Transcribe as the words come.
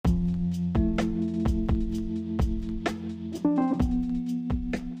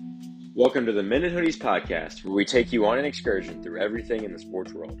Welcome to the Men in Hoodies podcast, where we take you on an excursion through everything in the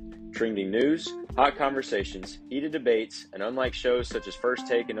sports world. Trending news, hot conversations, heated debates, and unlike shows such as First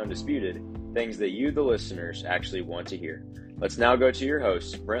Take and Undisputed, things that you, the listeners, actually want to hear. Let's now go to your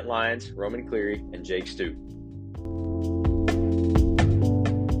hosts, Brent Lyons, Roman Cleary, and Jake Stute.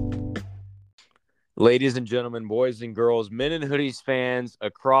 Ladies and gentlemen, boys and girls, Men in Hoodies fans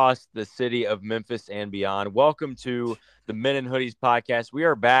across the city of Memphis and beyond, welcome to the Men in Hoodies podcast. We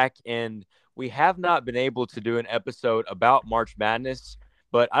are back, and we have not been able to do an episode about March Madness,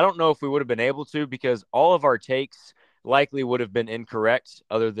 but I don't know if we would have been able to because all of our takes likely would have been incorrect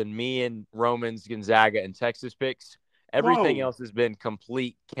other than me and Roman's Gonzaga and Texas picks. Everything else has been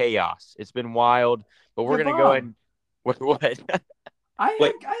complete chaos. It's been wild, but we're going to go ahead and – what? I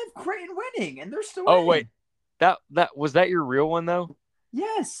have Creighton winning, and they're still winning. Oh, wait. That was that your real one, though?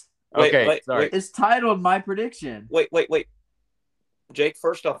 Yes. Okay, sorry. It's titled My Prediction. Wait. Jake,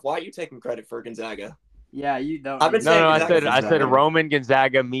 first off, why are you taking credit for Gonzaga? Yeah, you don't. I said Roman,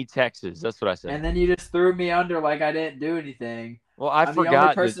 Gonzaga, me, Texas. That's what I said. And then you just threw me under like I didn't do anything. Well, I'm the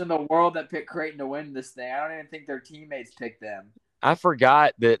only person in the world that picked Creighton to win this thing. I don't even think their teammates picked them. I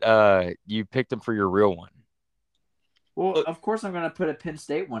forgot that you picked them for your real one. Well, of course I'm going to put a Penn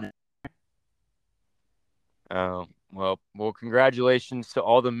State one in. Oh, well, congratulations to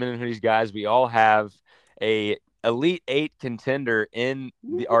all the Men in Hoodies guys. We all have a Elite Eight contender in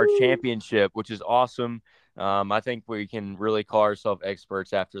our championship, which is awesome. I think we can really call ourselves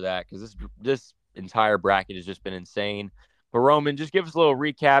experts after that because this entire bracket has just been insane. But Roman, just give us a little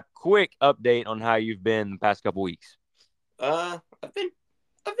recap, quick update on how you've been the past couple weeks. I've been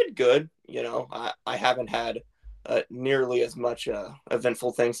good. You know, I haven't had nearly as much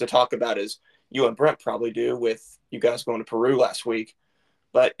eventful things to talk about as you and Brent probably do with you guys going to Peru last week.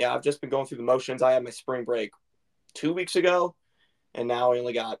 But yeah, I've just been going through the motions. I had my spring break 2 weeks ago, and now I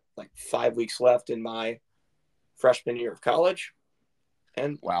only got like 5 weeks left in my freshman year of college.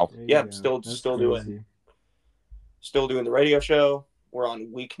 And wow, yeah, still doing the radio show. We're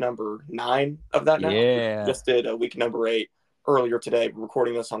on week number 9 of that now. Yeah, just did week number 8 earlier today. We're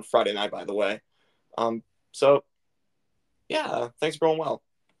recording this on Friday night, by the way. So yeah, things are going well.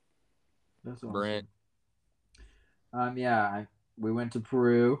 That's awesome. Brent. We went to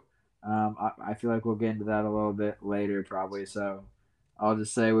Peru. I feel like we'll get into that a little bit later probably. So I'll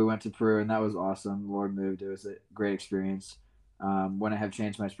just say we went to Peru, and that was awesome. The Lord moved. It was a great experience. Wouldn't have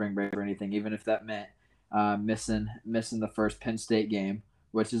changed my spring break or anything, even if that meant missing the first Penn State game,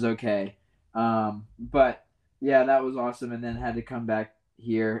 which is okay. But yeah, that was awesome. And then had to come back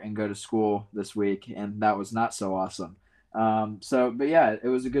here and go to school this week, and that was not so awesome. But yeah, it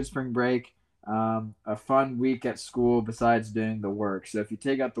was a good spring break. A fun week at school besides doing the work. So if you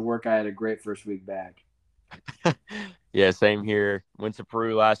take out the work, I had a great first week back. Yeah, same here. Went to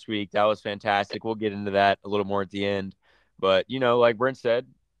Peru last week. That was fantastic. We'll get into that a little more at the end. But, you know, like Brent said,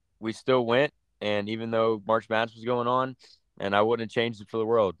 we still went. And even though March Madness was going on, and I wouldn't have changed it for the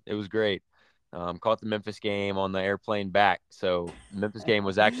world, it was great. Caught the Memphis game on the airplane back. So the Memphis game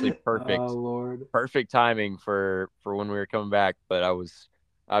was actually perfect. Oh, Lord. Perfect timing for when we were coming back. But I was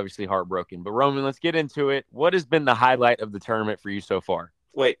obviously heartbroken. But Roman, let's get into it. What has been the highlight of the tournament for you so far?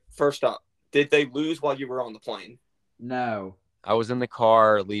 Wait, first up, did they lose while you were on the plane? No. I was in the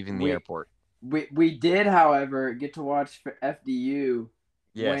car leaving the airport. We did, however, get to watch FDU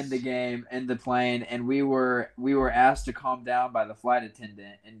yes. win the game in the plane, and we were asked to calm down by the flight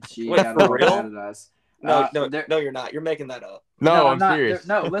attendant, and she got a little mad at us. No, you're not. You're making that up. No, I'm serious.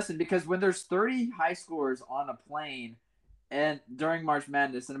 No, listen, because when there's 30 high schoolers on a plane and during March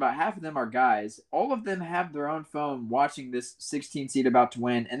Madness, and about half of them are guys, all of them have their own phone watching this 16 seed about to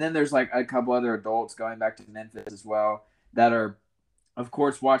win, and then there's like a couple other adults going back to Memphis as well that are, of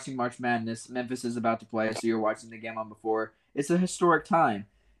course, watching March Madness. Memphis is about to play, so you're watching the game on before. It's a historic time.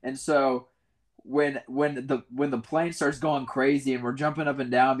 And so when the plane starts going crazy and we're jumping up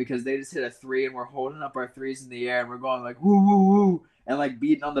and down because they just hit a 3 and we're holding up our threes in the air and we're going like woo woo woo and like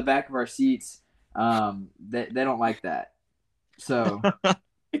beating on the back of our seats, they don't like that. So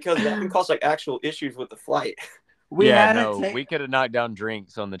because that can cause like actual issues with the flight. We could have knocked down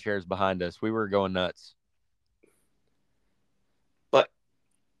drinks on the chairs behind us. We were going nuts. But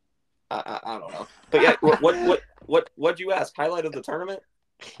I don't know. But yeah, what'd you ask? Highlight of the tournament?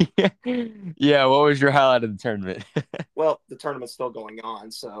 Yeah, what was your highlight of the tournament? Well, the tournament's still going on,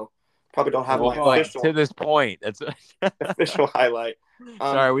 so probably don't have official to this point. That's official highlight.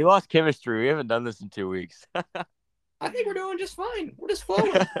 Sorry, we lost chemistry. We haven't done this in 2 weeks. I think we're doing just fine. We're just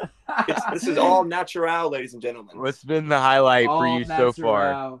flowing. This is all natural, ladies and gentlemen. What's been the highlight for you so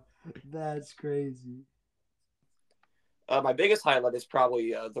far? That's crazy. My biggest highlight is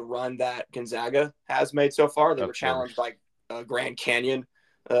probably the run that Gonzaga has made so far. They were challenged by Grand Canyon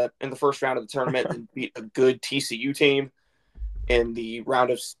in the first round of the tournament and beat a good TCU team in the round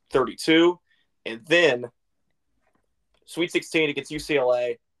of 32. And then Sweet 16 against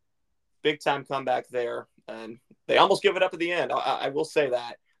UCLA, big-time comeback there. And they almost give it up at the end. I will say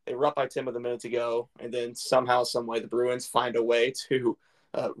that. They were up by 10 with a minute to go, and then somehow, some way, the Bruins find a way to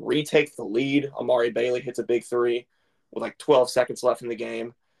retake the lead. Amari Bailey hits a big three with like 12 seconds left in the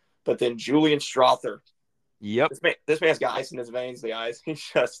game. But then Julian Strother. Yep. This man's got ice in his veins, the eyes. He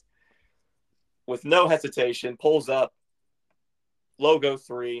just, with no hesitation, pulls up, logo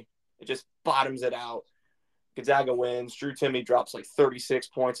three. It just bottoms it out. Gonzaga wins. Drew Timme drops like 36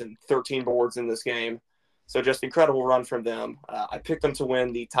 points and 13 boards in this game. So just incredible run from them. I picked them to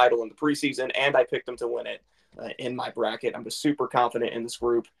win the title in the preseason, and I picked them to win it in my bracket. I'm just super confident in this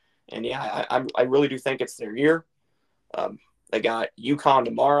group. And, yeah, I really do think it's their year. They got UConn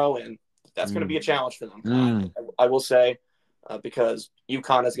tomorrow, and that's going to be a challenge for them. I will say, because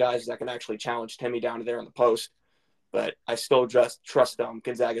UConn has guys that can actually challenge Timme down there in the post. But I still just trust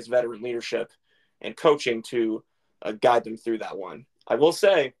Gonzaga's veteran leadership and coaching to guide them through that one. I will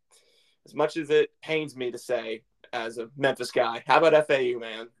say, as much as it pains me to say as a Memphis guy, how about FAU,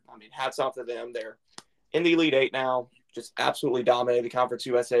 man? I mean, hats off to them. They're in the Elite Eight now, just absolutely dominated the Conference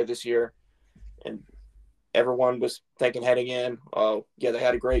USA this year. And everyone was thinking heading in, oh, yeah, they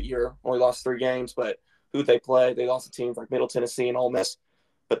had a great year, only lost 3 games, but who'd they play? They lost to teams like Middle Tennessee and Ole Miss.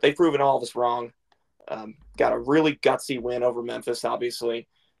 But they've proven all of us wrong. Got a really gutsy win over Memphis, obviously,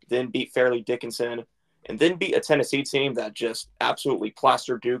 then beat Fairleigh Dickinson, and then beat a Tennessee team that just absolutely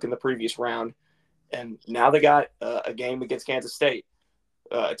plastered Duke in the previous round. And now they got a game against Kansas State,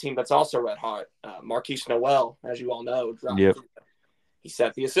 a team that's also red hot. Marquise Noel, as you all know, he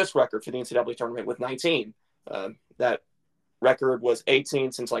set the assist record for the NCAA tournament with 19. That record was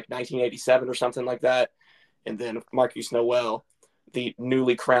 18 since like 1987 or something like that. And then Marquise Noel, the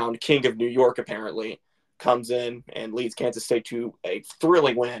newly crowned king of New York, apparently, comes in and leads Kansas State to a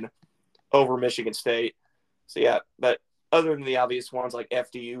thrilling win over Michigan State. So, yeah, but other than the obvious ones like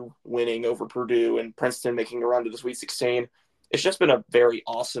FDU winning over Purdue and Princeton making a run to the Sweet 16, it's just been a very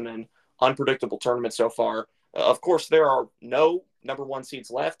awesome and unpredictable tournament so far. Of course, there are no number 1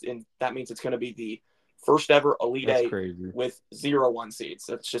 seeds left, and that means it's going to be the first ever Elite Eight with 0 1 seeds.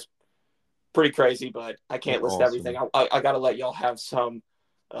 That's just pretty crazy, but I can't list everything. I got to let y'all have some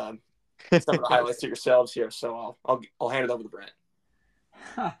of the highlights to yourselves here. So I'll hand it over to Brent.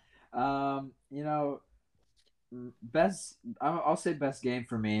 I'll say best game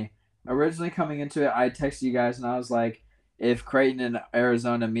for me. Originally coming into it, I texted you guys and I was like, if Creighton and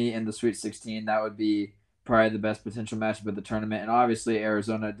Arizona meet in the Sweet 16, that would be probably the best potential matchup of the tournament. And obviously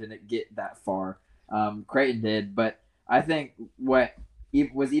Arizona didn't get that far. Creighton did, but I think what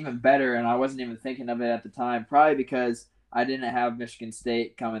was even better, and I wasn't even thinking of it at the time, probably because I didn't have Michigan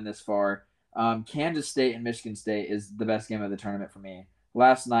State coming this far. Kansas State and Michigan State is the best game of the tournament for me.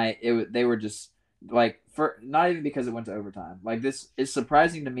 Last night, they were just like, for not even because it went to overtime. Like, this is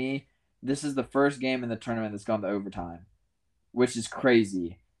surprising to me. This is the first game in the tournament that's gone to overtime, which is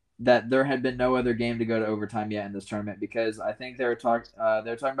crazy. That there had been no other game to go to overtime yet in this tournament, because I think they were talking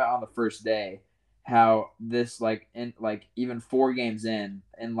about on the first day how this even 4 games in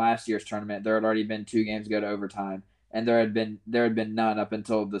last year's tournament there had already been 2 games go to overtime, and there had been none up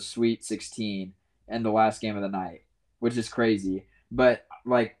until the Sweet 16 and the last game of the night, which is crazy. But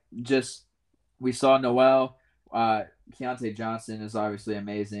we saw Noel, Keontae Johnson is obviously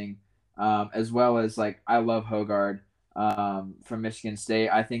amazing, as well as I love Hogard from Michigan State.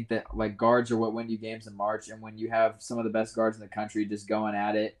 I think that guards are what win you games in March, and when you have some of the best guards in the country just going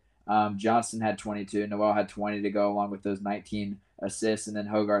at it. Johnson had 22, Noel had 20 to go along with those 19 assists, and then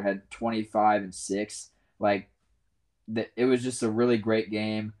Hogard had 25 and 6. It was just a really great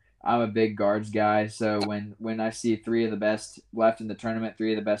game. I'm a big guards guy, so when I see 3 of the best left in the tournament,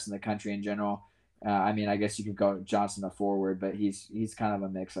 3 of the best in the country in general, I guess you could call Johnson a forward, but he's kind of a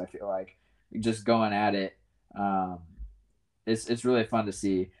mix. I feel like just going at it. It's really fun to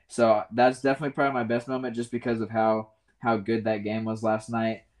see. So that's definitely probably my best moment, just because of how good that game was last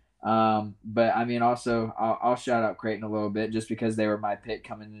night. But also I'll shout out Creighton a little bit, just because they were my pick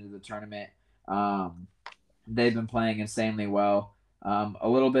coming into the tournament. They've been playing insanely well. A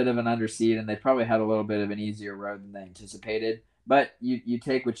little bit of an underseed, and they probably had a little bit of an easier road than they anticipated. But you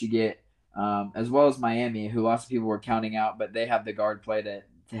take what you get, as well as Miami, who lots of people were counting out, but they have the guard play to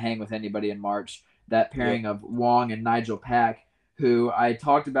hang with anybody in March. That pairing of Wong and Nigel Pack, who I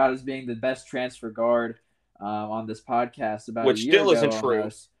talked about as being the best transfer guard on this podcast about a year ago.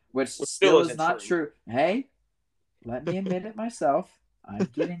 Which still is not true. Hey, Let me admit it myself. I'm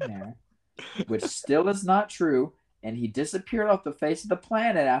getting there, which still is not true. And he disappeared off the face of the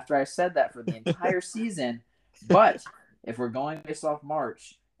planet after I said that for the entire season. But if we're going based off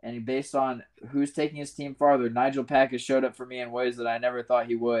March and based on who's taking his team farther, Nigel Pack has showed up for me in ways that I never thought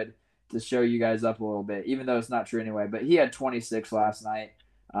he would to show you guys up a little bit, even though it's not true anyway. But he had 26 last night.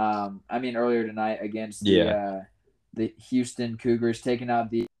 Earlier tonight against Yeah. the Houston Cougars, taking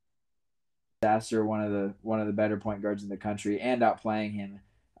out the disaster, one of the better point guards in the country, and outplaying him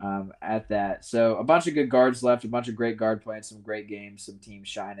at that. So a bunch of good guards left, a bunch of great guard play, and some great games, some teams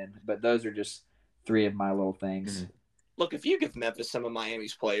shining. But those are just three of my little things. Look, if you give Memphis some of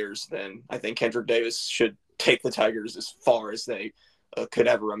Miami's players, then I think Kendrick Davis should take the Tigers as far as they could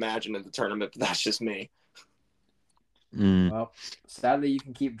ever imagine in the tournament. But that's just me. Well, sadly, you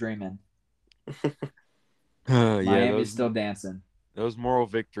can keep dreaming. Miami's still dancing. Those moral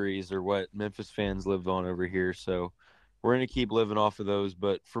victories are what Memphis fans live on over here. So we're going to keep living off of those.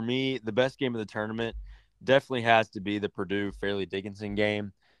 But for me, the best game of the tournament definitely has to be the Purdue Fairleigh Dickinson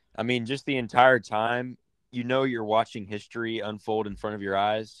game. I mean, just the entire time, you're watching history unfold in front of your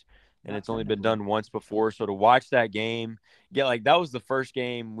eyes, and it's only been done once before. So to watch that game, that was the first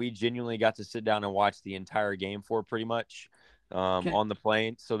game we genuinely got to sit down and watch the entire game for, pretty much on the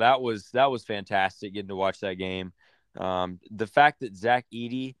plane. So that was fantastic getting to watch that game. The fact that Zach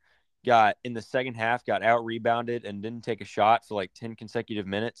Edey got in the second half, got out rebounded and didn't take a shot for like 10 consecutive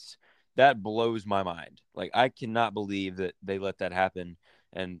minutes, that blows my mind. Like, I cannot believe that they let that happen.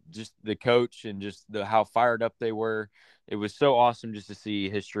 And just the coach and just how fired up they were. It was so awesome just to see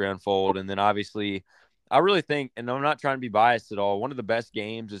history unfold. And then obviously, I really think, and I'm not trying to be biased at all, one of the best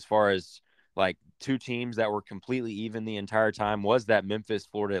games as far as like two teams that were completely even the entire time was that Memphis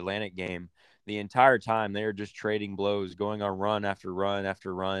Florida Atlantic game. The entire time they were just trading blows, going on run after run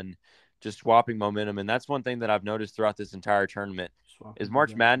after run, just swapping momentum. And that's one thing that I've noticed throughout this entire tournament is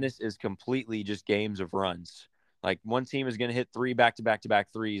March Madness is completely just games of runs. Like, one team is going to hit three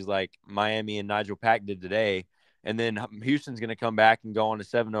back-to-back threes like Miami and Nigel Pack did today, and then Houston's going to come back and go on a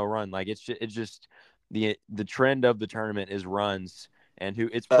 7-0 run. Like, it's just the trend of the tournament is runs, and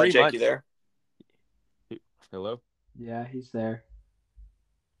it's pretty Jake, much. You there? Hello? Yeah, he's there.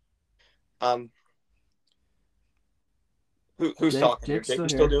 Who's talking here? Jake, you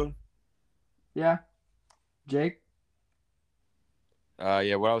still doing? Yeah, Jake.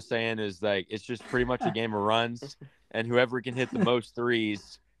 Yeah, what I was saying is, like, it's just pretty much a game of runs, and whoever can hit the most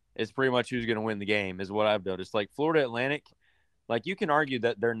threes is pretty much who's going to win the game, is what I've noticed. Like, Florida Atlantic, like, you can argue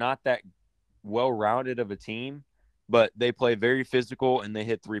that they're not that well-rounded of a team, but they play very physical and they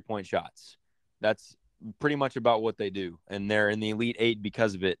hit three-point shots. That's pretty much about what they do, and they're in the Elite Eight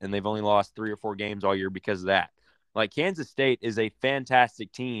because of it, and they've only lost 3 or 4 games all year because of that. Like, Kansas State is a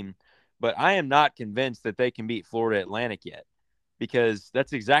fantastic team, but I am not convinced that they can beat Florida Atlantic yet, because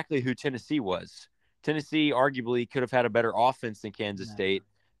that's exactly who Tennessee was. Tennessee arguably could have had a better offense than Kansas State,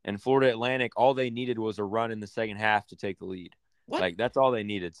 and Florida Atlantic, all they needed was a run in the second half to take the lead. What? Like, that's all they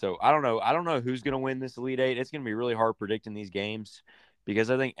needed. So I don't know who's going to win this Elite Eight. It's going to be really hard predicting these games because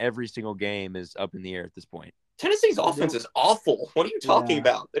I think every single game is up in the air at this point. Tennessee's offense is awful. What are you talking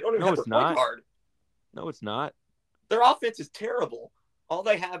about? They don't even have their point guard. No, it's not. Their offense is terrible. All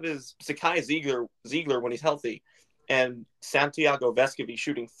they have is Zakai Ziegler when he's healthy, and Santiago Vescovi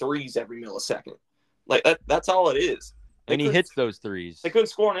shooting threes every millisecond. Like, that's all it is. And he hits those threes. They couldn't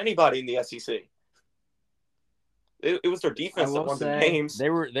score on anybody in the SEC. It was their defense that won the games. They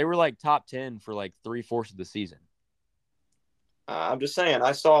were like top 10 for like 3/4 of the season. I'm just saying,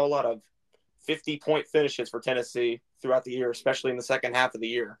 I saw a lot of 50-point finishes for Tennessee throughout the year, especially in the second half of the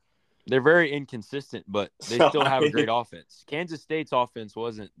year. They're very inconsistent, but they still have a great offense. Kansas State's offense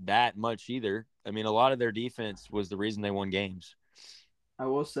wasn't that much either. I mean, a lot of their defense was the reason they won games. I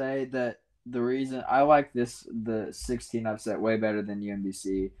will say that the reason I like the 16 upset way better than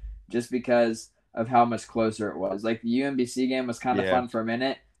UMBC, just because of how much closer it was. Like, the UMBC game was kind of fun for a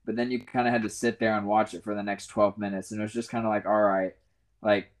minute, but then you kind of had to sit there and watch it for the next 12 minutes. And it was just kind of like, all right,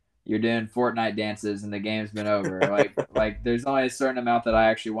 like, you're doing Fortnite dances and the game's been over. like there's only a certain amount that I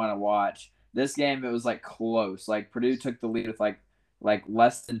actually want to watch. This game, it was like close. Like, Purdue took the lead with like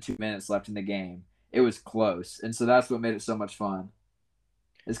less than 2 minutes left in the game. It was close. And so that's what made it so much fun.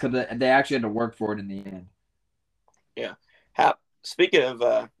 It's because they actually had to work for it in the end. Yeah. Speaking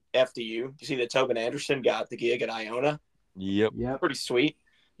of FDU, you see that Tobin Anderson got the gig at Iona? Yep. Pretty sweet.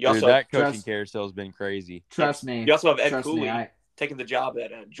 That coaching carousel has been crazy. Trust me. You also have Ed Cooley taking the job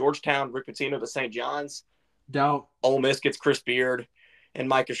at Georgetown, Rick Pitino to St. John's. Don't. Ole Miss gets Chris Beard and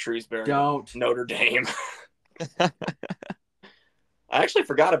Micah Shrewsbury. Don't. Notre Dame. I actually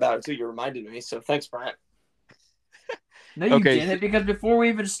forgot about it until you reminded me, so thanks, Bryant. No, you Okay, didn't, because before we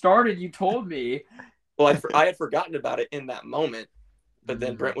even started, you told me. Well, I had forgotten about it in that moment, but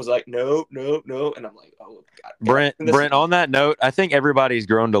then Brent was like, no, no, no. And I'm like, oh, God. Brent, on that note, I think everybody's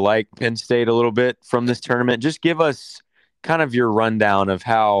grown to like Penn State a little bit from this tournament. Just give us kind of your rundown of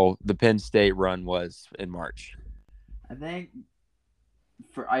how the Penn State run was in March. I think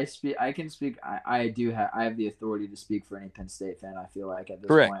I can speak. I have the authority to speak for any Penn State fan. I feel like at this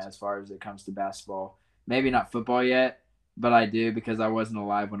point, Correct. as far as it comes to basketball, maybe not football yet, but I do because I wasn't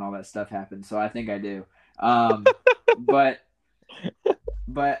alive when all that stuff happened. So I think I do. But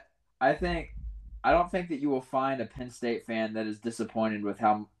but I don't think that you will find a Penn State fan that is disappointed with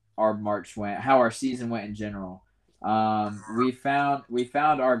how our March went, how our season went in general. We found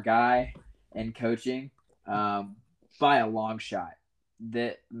our guy in coaching by a long shot.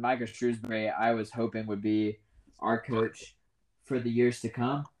 That Micah Shrewsbury, I was hoping would be our coach for the years to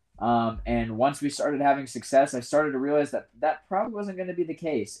come. And once we started having success, I started to realize that that probably wasn't going to be the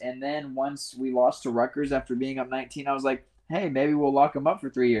case. And then once we lost to Rutgers after being up 19, I was like, hey, maybe we'll lock him up for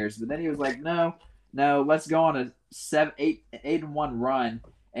 3 years. But then he was like, no, no, let's go on a 8-1 run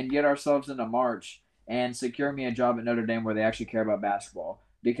and get ourselves into March and secure me a job at Notre Dame where they actually care about basketball.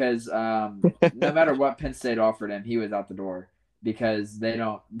 Because no matter what Penn State offered him, he was out the door because they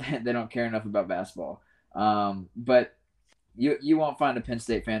don't care enough about basketball. But you won't find a Penn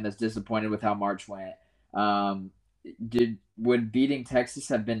State fan that's disappointed with how March went. Would beating Texas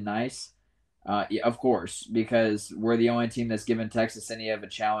have been nice? Yeah, of course, because we're the only team that's given Texas any of a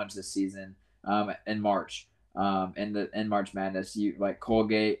challenge this season. In March, in March Madness, you like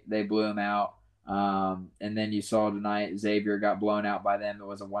Colgate, they blew them out. And then you saw tonight Xavier got blown out by them. It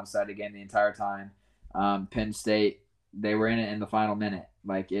was a one-sided game the entire time. Penn State, they were in it in the final minute.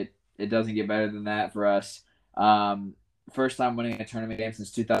 Like it doesn't get better than that for us. First time winning a tournament game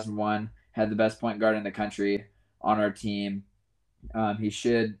since 2001. Had the best point guard in the country on our team. He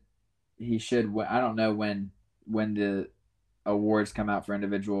should win. I don't know when the awards come out for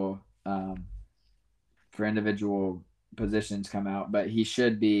individual positions come out, but he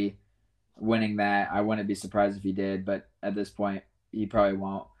should be winning that. I wouldn't be surprised if he did, but at this point, he probably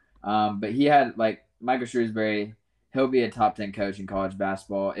won't. But he had like Michael Shrewsbury. He'll be a top 10 coach in college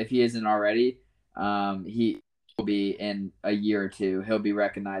basketball if he isn't already. He will be in a year or two. He'll be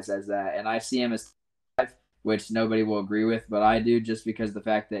recognized as that, and I see him as five, which nobody will agree with, but I do just because the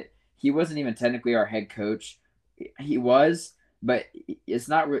fact that he wasn't even technically our head coach. He was, but it's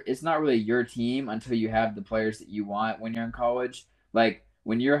not really your team until you have the players that you want when you're in college. Like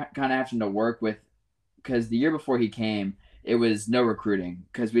when you're kind of having to work with, because the year before he came, it was no recruiting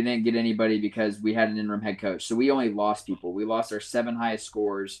because we didn't get anybody because we had an interim head coach. So we only lost people. We lost our 7 highest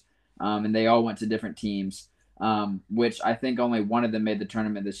scorers, and they all went to different teams, which I think only one of them made the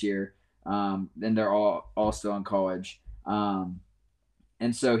tournament this year. And they're all still in college.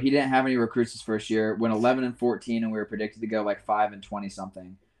 And so he didn't have any recruits his first year. Went 11-14, and we were predicted to go like 5-20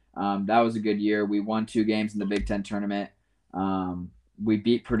 something. That was a good year. We won 2 games in the Big Ten tournament. We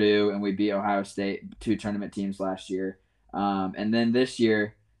beat Purdue and we beat Ohio State, 2 tournament teams last year. And then this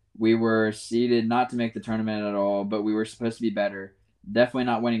year we were seeded not to make the tournament at all, but we were supposed to be better. Definitely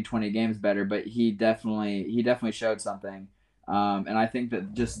not winning 20 games better, but he definitely showed something. And I think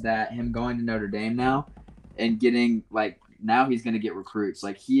that just that him going to Notre Dame now and getting like now he's going to get recruits.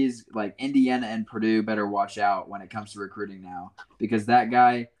 Like he's like Indiana and Purdue better watch out when it comes to recruiting now because that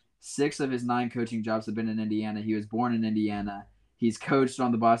guy, 6 of his 9 coaching jobs have been in Indiana. He was born in Indiana. He's coached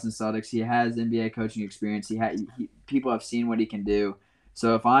on the Boston Celtics. He has NBA coaching experience. People have seen what he can do.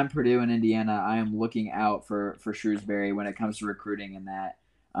 So if I'm Purdue and Indiana, I am looking out for Shrewsbury when it comes to recruiting and that.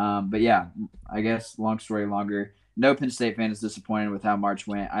 But yeah, I guess long story longer. No Penn State fan is disappointed with how March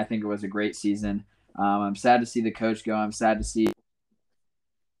went. I think it was a great season. I'm sad to see the coach go. I'm sad to see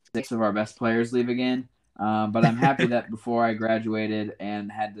 6 of our best players leave again. But I'm happy that before I graduated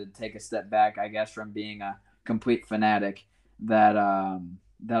and had to take a step back, I guess, from being a complete fanatic, that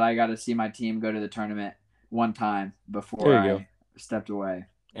I got to see my team go to the tournament one time before I stepped away.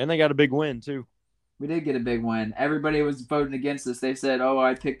 And they got a big win, too. We did get a big win. Everybody was voting against us. They said, oh,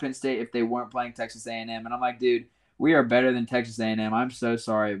 I'd pick Penn State if they weren't playing Texas A&M. And I'm like, dude, we are better than Texas A&M. I'm so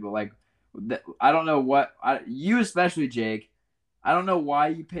sorry. But, like, I don't know you especially, Jake, I don't know why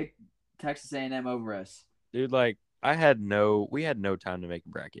you picked Texas A&M over us. Dude, like, we had no time to make a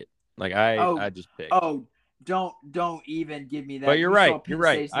bracket. Like, I just picked. Oh, don't even give me that. But you're right. You're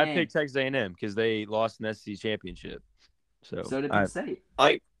right. I picked Texas A&M because they lost an SEC championship. So did Penn State.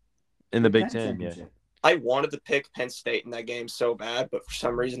 In the Big Ten, yeah. I wanted to pick Penn State in that game so bad, but for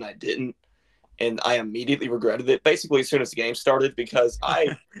some reason I didn't. and I immediately regretted it basically as soon as the game started because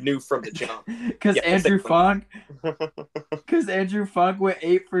I knew from the jump. Because Andrew Funk went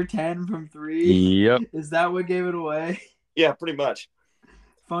 8 for 10 from 3. Yep. Is that what gave it away? Yeah, pretty much.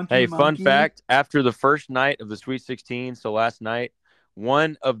 Funky Hey, monkey. fun fact, after the first night of the Sweet 16, so last night,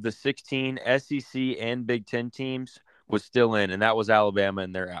 one of the 16 SEC and Big Ten teams was still in, and that was Alabama,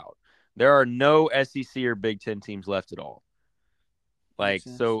 and they're out. There are no SEC or Big Ten teams left at all. Like,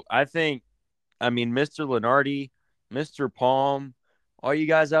 so I think, I mean, Mr. Lenardi, Mr. Palm, all you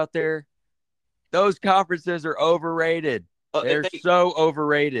guys out there, those conferences are overrated. They're so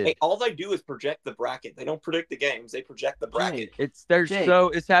overrated. All they do is project the bracket. They don't predict the games. They project the bracket.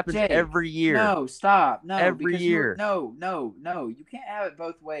 It happens every year. No, stop. No, every year. No. You can't have it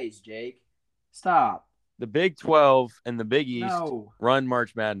both ways, Jake. Stop. The Big 12 and the Big East run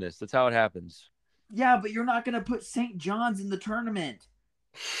March Madness. That's how it happens. Yeah, but you're not going to put St. John's in the tournament.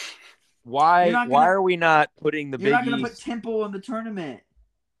 Why are we not putting the Big East? You're not going to put Temple in the tournament.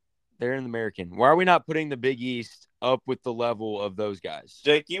 They're in the American. Why are we not putting the Big East up with the level of those guys?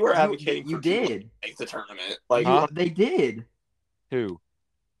 Jake, you were advocating you did make the tournament. They did. Who?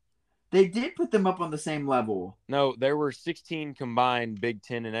 They did put them up on the same level. No, there were 16 combined Big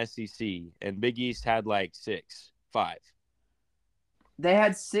Ten and SEC, and Big East had like 5. They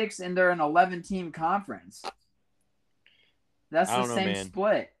had 6, and they're an 11-team conference. That's the same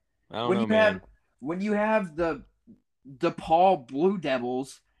split. I don't know, man. When you have the DePaul Blue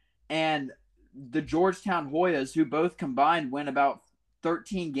Devils and the Georgetown Hoyas, who both combined win about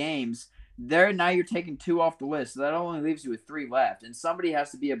 13 games, now you're taking 2 off the list. So that only leaves you with 3 left, and somebody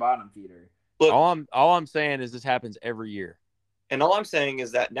has to be a bottom feeder. Look, all I'm saying is this happens every year. And all I'm saying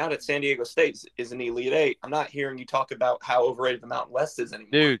is that now that San Diego State is an Elite Eight, I'm not hearing you talk about how overrated the Mountain West is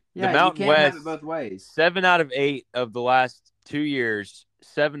anymore. Dude, the Mountain West, have it both ways. 7 out of 8 of the last 2 years,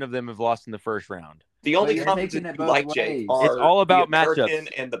 7 of them have lost in the first round. The only conferences like Jake are it's all about the American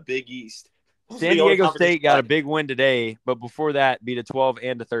matchups and the Big East. San Diego State got a big win today, but before that, beat a 12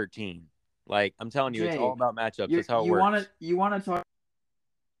 and a 13. Like, I'm telling you, Jake, it's all about matchups. That's how it works. You want to talk,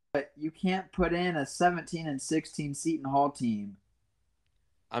 but you can't put in a 17 and 16 Seton Hall team.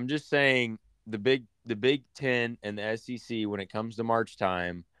 I'm just saying the Big Ten and the SEC, when it comes to March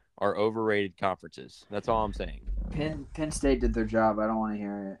time, are overrated conferences. That's all I'm saying. Penn State did their job. I don't want to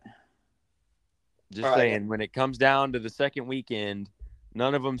hear it. Just saying, when it comes down to the second weekend,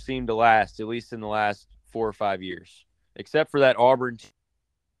 none of them seem to last, at least in the last 4 or 5 years, except for that Auburn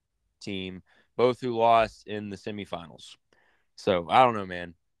team, both who lost in the semifinals. So, I don't know,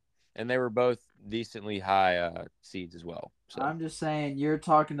 man. And they were both decently high seeds as well. So I'm just saying, you're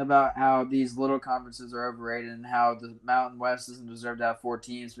talking about how these little conferences are overrated and how the Mountain West doesn't deserve to have 4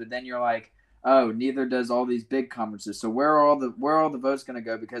 teams, but then you're like, oh, neither does all these big conferences. So where are all the votes going to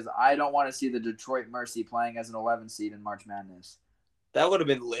go? Because I don't want to see the Detroit Mercy playing as an 11 seed in March Madness. That would have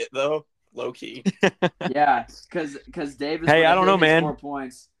been lit, though, low key. Yeah, because Davis. Hey, I don't know, man. 4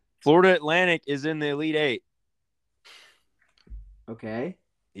 points. Florida Atlantic is in the Elite 8. Okay.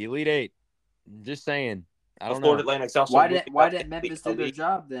 Elite 8. Just saying. I don't know. Florida Atlantic's also why didn't Memphis do their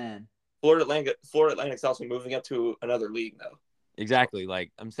job then? Florida Atlantic's also moving up to another league, though. Exactly.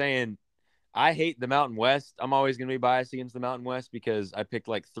 Like, I'm saying, I hate the Mountain West. I'm always going to be biased against the Mountain West because I picked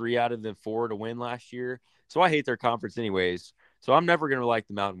like 3 out of the 4 to win last year. So I hate their conference anyways. So I'm never going to like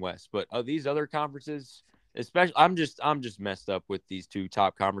the Mountain West. But these other conferences, especially, I'm just messed up with these 2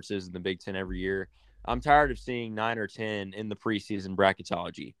 top conferences in the Big Ten every year. I'm tired of seeing 9 or 10 in the preseason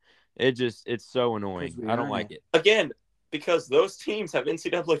bracketology. It's so annoying. I don't like it. Again, because those teams have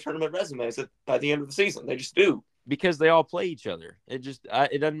NCAA tournament resumes by the end of the season. They just do. Because they all play each other. It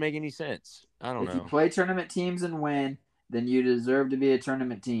doesn't make any sense. I don't know. If you play tournament teams and win, then you deserve to be a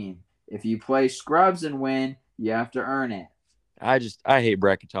tournament team. If you play scrubs and win, you have to earn it. I hate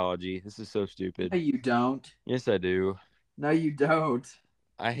bracketology. This is so stupid. No, you don't. Yes, I do. No, you don't.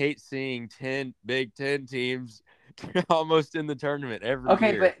 I hate seeing 10 Big Ten teams almost in the tournament every year.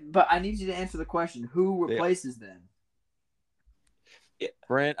 Okay, but I need you to answer the question. Who replaces them?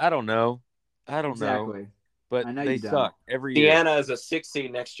 Brent, I don't know. Exactly. But they suck every year. Indiana is a 6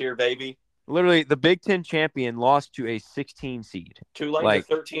 seed next year, baby. Literally, the Big Ten champion lost to a 16 seed. Tulane a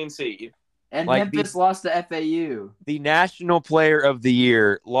 13 seed. And Memphis lost to FAU. The National Player of the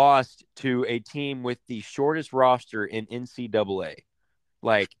Year lost to a team with the shortest roster in NCAA.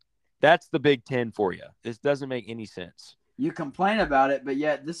 Like, that's the Big Ten for you. This doesn't make any sense. You complain about it, but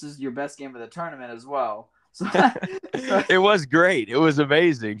yet this is your best game of the tournament as well. So it was great. It was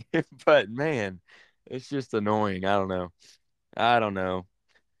amazing. But, man, it's just annoying. I don't know.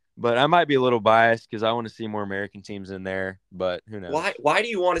 But I might be a little biased because I want to see more American teams in there. But who knows? Why do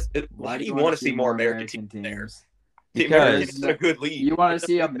you want to Why do you want want to to see see more more American teams American there? teams? The American Because is a good league. You want to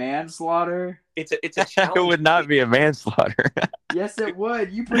see a manslaughter? It's a it challenge. would not be a manslaughter. Yes, it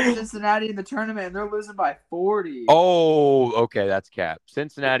would. You put Cincinnati in the tournament and they're losing by 40. Oh, okay, that's cap.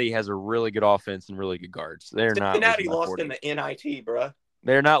 Cincinnati has a really good offense and really good guards. They're not losing Cincinnati by lost 40. in the NIT, bruh.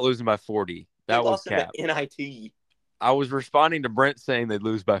 They're not losing by 40. They That was lost in the cap. NIT. I was responding to Brent saying they'd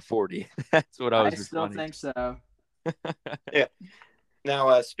lose by 40. That's what I I was still responding. think so. Yeah.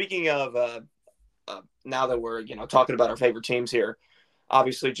 Now, speaking of now that we're talking about our favorite teams here,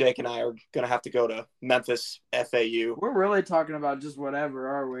 obviously Jake and I are going to have to go to Memphis FAU. We're really talking about just whatever,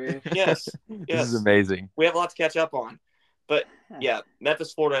 are we? Yes, This is amazing. We have a lot to catch up on, but yeah,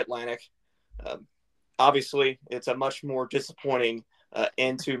 Memphis, Florida Atlantic. Obviously, it's a much more disappointing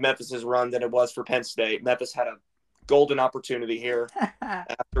end to Memphis's run than it was for Penn State. Memphis had a golden opportunity here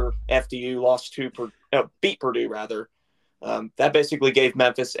after FDU beat Purdue rather. That basically gave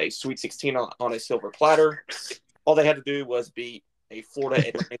Memphis a Sweet 16 on a silver platter. All they had to do was beat a Florida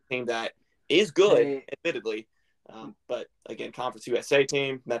Atlantic team that is good, admittedly. But again, Conference USA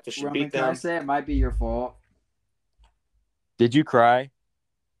team, Memphis should Roman, beat them. can I say it might be your fault? Did you cry?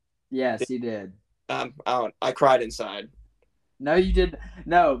 Yes, he did. I cried inside. No, you did.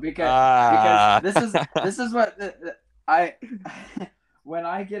 No, because this is what I when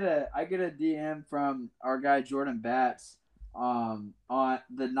I get a DM from our guy Jordan Batts on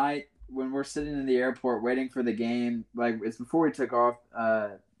the night when we're sitting in the airport waiting for the game, like it's before we took off.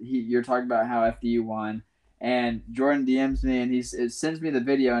 You're talking about how FDU won, and Jordan DMs me and it sends me the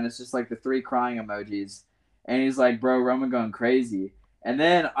video and it's just like the 3 crying emojis, and he's like, "Bro, Roman going crazy." And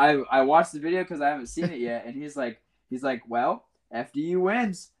then I watched the video because I haven't seen it yet, and he's like, well, FDU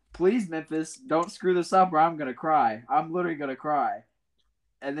wins. Please, Memphis, don't screw this up or I'm going to cry. I'm literally going to cry.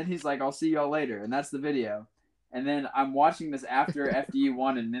 And then he's like, I'll see y'all later. And that's the video. And then I'm watching this after FDU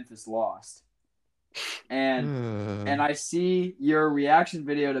won and Memphis lost. And I see your reaction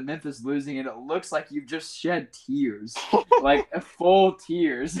video to Memphis losing, and it looks like you've just shed tears. Like full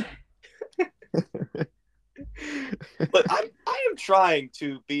tears. But I am trying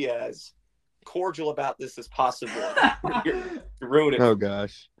to be as cordial about this as possible. You're ruining it. Oh,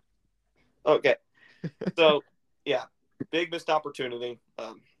 gosh. Okay. So, yeah, big missed opportunity.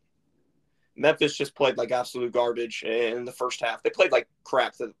 Memphis just played like absolute garbage in the first half. They played like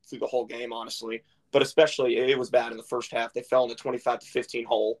crap through the whole game, honestly. But especially, it was bad in the first half. They fell in the 25-15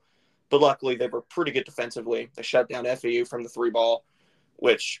 hole. But luckily, they were pretty good defensively. They shut down FAU from the 3-ball,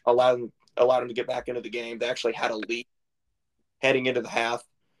 which allowed them to get back into the game. They actually had a lead heading into the half.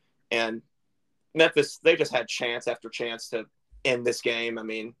 And Memphis, they just had chance after chance to end this game. I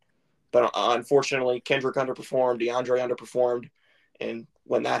mean, but unfortunately, Kendrick underperformed, DeAndre underperformed. And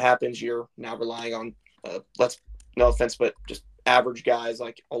when that happens, you're now relying on, no offense, but just average guys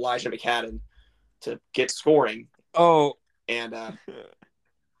like Elijah McCadden to get scoring. Oh. And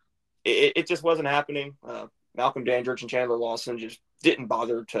it just wasn't happening. Malcolm Dandridge and Chandler Lawson just didn't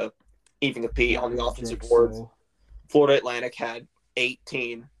bother to even compete on the offensive boards. Florida Atlantic had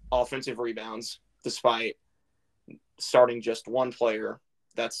 18 offensive rebounds, despite starting just one player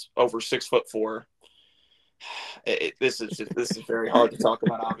that's over 6'4". This is very hard to talk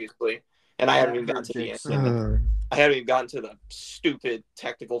about, obviously, and I haven't even gotten to the end. I haven't even gotten to the stupid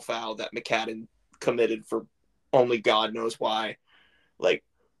technical foul that McCadden committed for only God knows why. Like,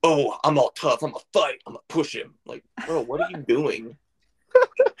 oh, I'm all tough. I'm gonna fight. I'm gonna push him. Like, bro, what are you doing?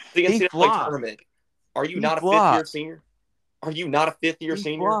 The NCAA tournament. Are you not a fifth-year senior? Are you not a fifth-year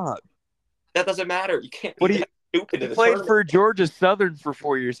senior? Flopped. That doesn't matter. You can't be that stupid. He played for Georgia Southern for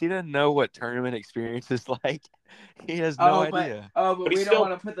 4 years. He doesn't know what tournament experience is like. He has no idea. But we still don't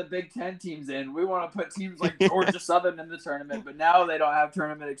want to put the Big Ten teams in. We want to put teams like Georgia Southern in the tournament, but now they don't have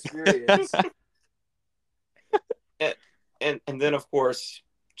tournament experience. and then, of course,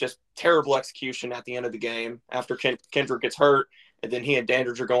 just terrible execution at the end of the game after Kendrick gets hurt, and then he and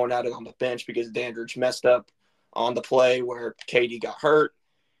Dandridge are going at it on the bench because Dandridge messed up on the play where Katie got hurt,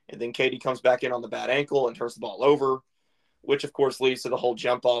 and then Katie comes back in on the bad ankle and turns the ball over, which, of course, leads to the whole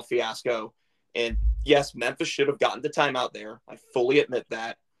jump ball fiasco. And, yes, Memphis should have gotten the timeout there. I fully admit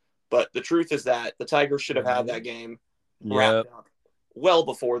that. But the truth is that the Tigers should have had that game wrapped up well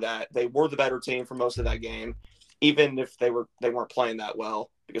before that. They were the better team for most of that game, even if they weren't playing that well,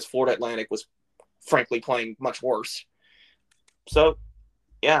 because Florida Atlantic was, frankly, playing much worse. So,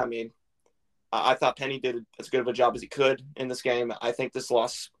 yeah, I mean, I thought Penny did as good of a job as he could in this game. I think this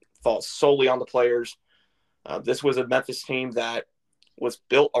loss falls solely on the players. This was a Memphis team that was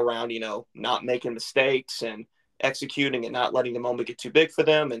built around, not making mistakes and executing and not letting the moment get too big for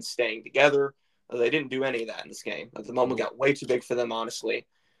them and staying together. They didn't do any of that in this game. The moment got way too big for them, honestly.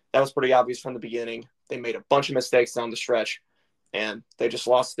 That was pretty obvious from the beginning. They made a bunch of mistakes down the stretch, and they just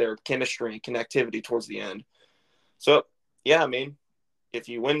lost their chemistry and connectivity towards the end. So, yeah, I mean, if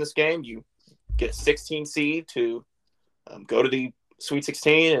you win this game, you get a 16 seed to go to the Sweet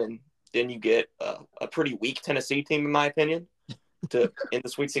 16, and then you get a pretty weak Tennessee team, in my opinion, to in the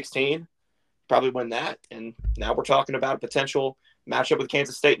Sweet 16. Probably win that, and now we're talking about a potential matchup with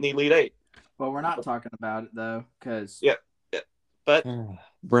Kansas State in the Elite Eight. Well, we're not talking about it though, because yeah. But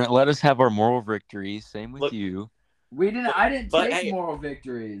Brent, let us have our moral victories. Same with you. we didn't. I didn't take hey, moral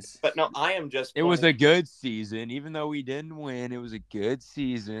victories. But no, I am just. It was a good season, even though we didn't win. It was a good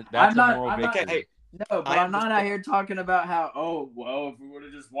season. That's a moral victory. No, but I'm not out here talking about how, if we would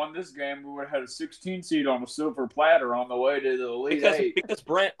have just won this game, we would have had a 16 seed on a silver platter on the way to the Elite Eight. Because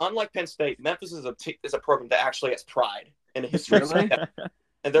Brent, unlike Penn State, Memphis is a program that actually has pride in a history. Really?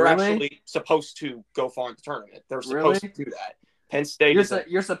 And they're actually supposed to go far in the tournament. They're supposed to do that. Penn State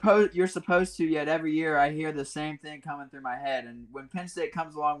you're supposed to, yet every year I hear the same thing coming through my head. And when Penn State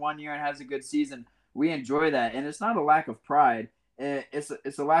comes along one year and has a good season, we enjoy that. And it's not a lack of pride.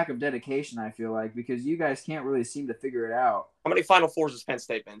 It's a lack of dedication, I feel like, because you guys can't really seem to figure it out. How many Final Fours has Penn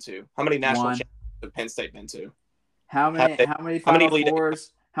State been to? How many national championships has Penn State been to? How many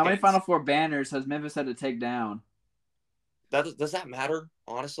Final Four banners has Memphis had to take down? Does that matter,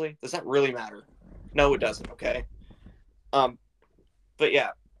 honestly? Does that really matter? No, it doesn't, okay? But yeah,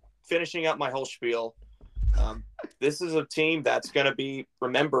 finishing up my whole spiel, this is a team that's going to be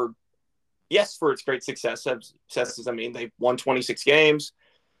remembered, yes, for its great successes. I mean, they won 26 games.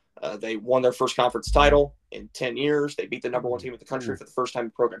 They won their first conference title in 10 years. They beat the number one team in the country for the first time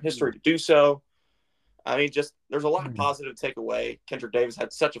in program history to do so. I mean, just there's a lot of positive to take away. Kendrick Davis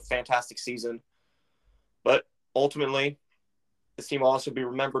had such a fantastic season. But ultimately, this team will also be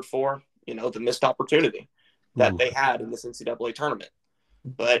remembered for, the missed opportunity that they had in this NCAA tournament.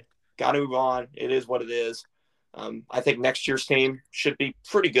 But got to move on. It is what it is. I think next year's team should be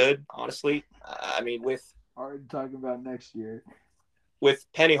pretty good, honestly. I mean, already talking about next year. With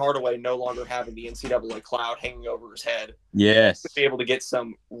Penny Hardaway no longer having the NCAA cloud hanging over his head. Yes. To be able to get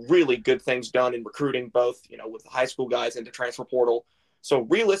some really good things done in recruiting, both, with the high school guys into transfer portal. So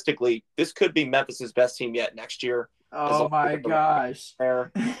realistically, this could be Memphis's best team yet next year. Oh my gosh.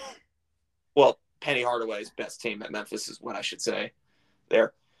 Well, Penny Hardaway's best team at Memphis is what I should say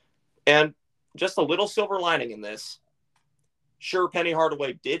there. And just a little silver lining in this. Sure, Penny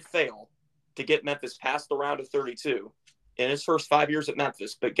Hardaway did fail to get Memphis past the round of 32 in his first 5 years at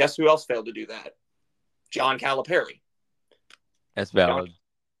Memphis, but guess who else failed to do that? John Calipari. That's valid.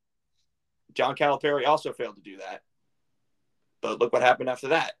 John Calipari also failed to do that. But look what happened after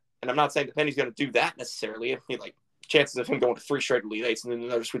that. And I'm not saying that Penny's going to do that necessarily. I mean, chances of him going to 3 straight Elite Eights and then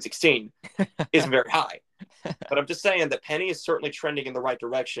another Sweet 16 isn't very high. But I'm just saying that Penny is certainly trending in the right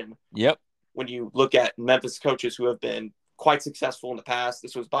direction. Yep. When you look at Memphis coaches who have been quite successful in the past,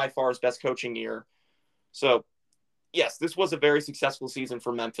 this was by far his best coaching year. So, yes, this was a very successful season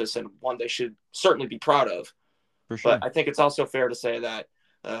for Memphis and one they should certainly be proud of. For sure. But I think it's also fair to say that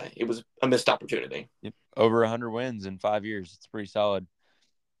it was a missed opportunity. Yep. Over 100 wins in 5 years. It's pretty solid.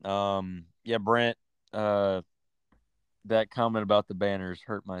 Yeah, Brent, that comment about the banners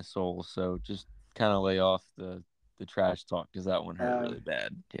hurt my soul. So just kind of lay off the trash talk because that one hurt really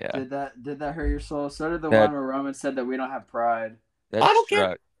bad. Yeah. Did that hurt your soul? So did the one where Roman said that we don't have pride. I don't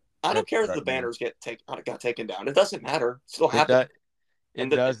care. I don't care if the banners got taken down. It doesn't matter. It still happened. It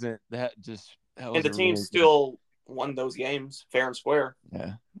doesn't. That and the team still won those games fair and square.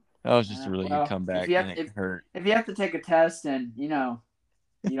 Yeah. That was just a really good comeback. It hurt. If you have to take a test and you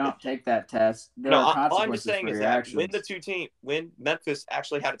don't take that test, there are consequences all I'm just saying for is your that actions. when Memphis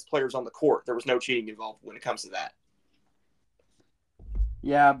actually had its players on the court, there was no cheating involved when it comes to that.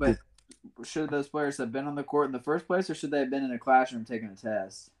 Yeah, but should those players have been on the court in the first place, or should they have been in a classroom taking a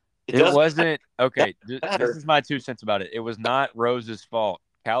test? It wasn't okay. This is my 2 cents about it. It was not Rose's fault.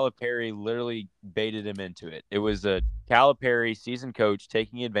 Calipari literally baited him into it. It was a Calipari seasoned coach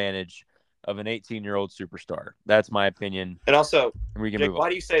taking advantage of an 18-year-old superstar. That's my opinion. And also, Jake, why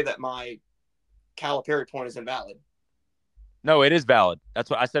do you say that my Calipari point is invalid? No, it is valid.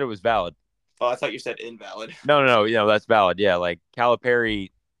 That's what I said. It was valid. Oh, I thought you said invalid. No, that's valid. Yeah, like Calipari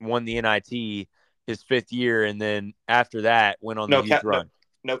won the NIT his 5th year, and then after that went on the huge run.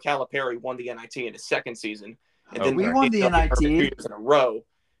 No, Calipari won the NIT in his 2nd season, and then we won the NIT 2 years in a row,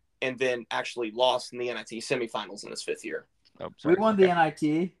 and then actually lost in the NIT semifinals in his 5th year. Oh, sorry. We won the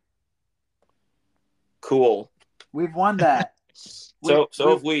NIT. Cool. We've won that. So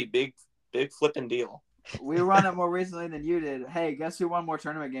have we. Big flipping deal. We won it more recently than you did. Hey, guess who won more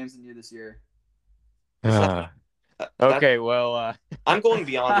tournament games than you this year? Okay, well, I'm going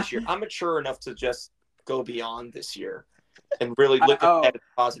beyond this year. I'm mature enough to just go beyond this year and really look at it as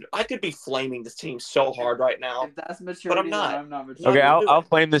positive. I could be flaming this team so hard right now, If that's but I'm maturity, then not. I'm not mature. okay, I'm not gonna do I'll it.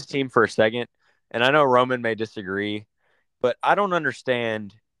 blame this team for a second, and I know Roman may disagree, but I don't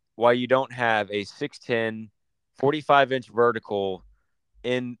understand why you don't have a 6'10", 45-inch vertical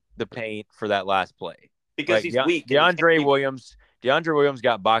in the paint for that last play. Because Like he's weak and he can't be. DeAndre Williams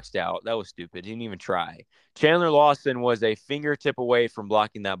got boxed out. That was stupid. He didn't even try. Chandler Lawson was a fingertip away from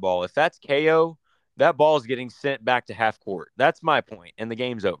blocking that ball. If that's KO, that ball is getting sent back to half court. That's my point, and the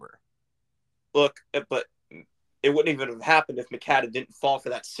game's over. Look, but it wouldn't even have happened if McAdam didn't fall for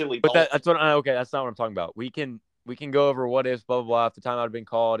that silly But ball. that's okay. That's not what I'm talking about. We can go over what ifs, blah blah blah. If the timeout had been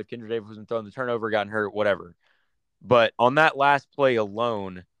called, if Kendra Davis wasn't thrown the turnover, gotten hurt, whatever. But on that last play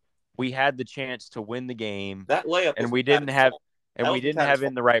alone, we had the chance to win the game, That layup and was we didn't McAdam's have fault. and That we was didn't McAdam's have in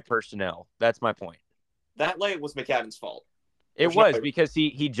fault. the right personnel. That's my point. That layup was McAdam's fault. It There's no was way. because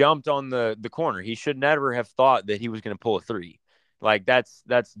he jumped on the corner. He should never have thought that he was going to pull a three. Like that's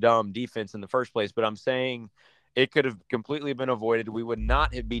dumb defense in the first place. But I'm saying it could have completely been avoided. We would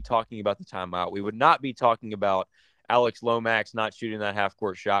not be talking about the timeout. We would not be talking about Alex Lomax not shooting that half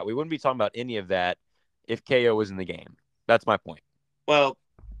court shot. We wouldn't be talking about any of that if KO was in the game. That's my point. Well,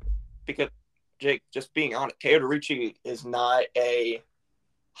 because Jake, just being honest, Ko DeRicci is not a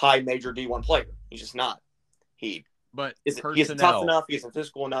high major D1 player. He's just not. He isn't tough enough. He isn't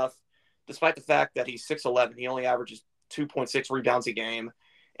physical enough. Despite the fact that he's 6'11", he only averages 2.6 rebounds a game,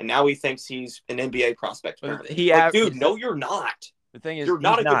 and now he thinks he's an NBA prospect. Apparently, dude, no, you're not. The thing is, you're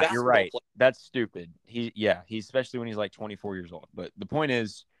not a good basketball You're right. player. That's stupid. He's especially when he's like 24 years old. But the point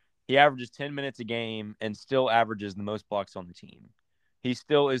is, he averages 10 minutes a game and still averages the most blocks on the team. He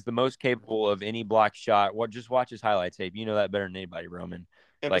still is the most capable of any block shot. Just watch his highlight tape. You know that better than anybody, Roman.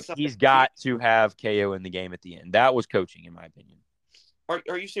 And like he's got to have KO in the game at the end. That was coaching, in my opinion.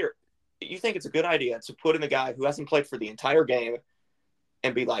 Are you serious? You think it's a good idea to put in the guy who hasn't played for the entire game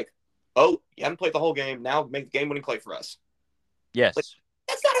and be like, "Oh, you haven't played the whole game. Now make the game-winning play for us." Yes. Like,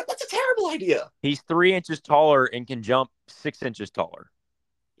 that's a terrible idea. He's 3 inches taller and can jump 6 inches taller.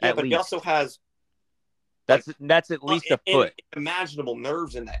 Yeah, but he also has that's at least a foot. Imaginable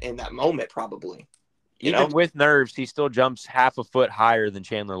nerves in that moment, probably. Even with nerves, he still jumps half a foot higher than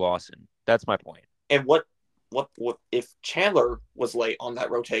Chandler Lawson. That's my point. And what if Chandler was late on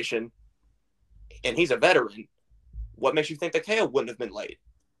that rotation, and he's a veteran? What makes you think that KO wouldn't have been late?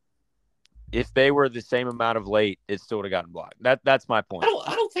 If they were the same amount of late, it still would have gotten blocked. That's my point.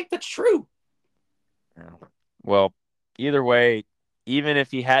 I don't think that's true. Well, either way, even if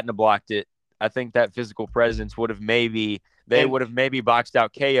he hadn't blocked it, I think that physical presence would have maybe boxed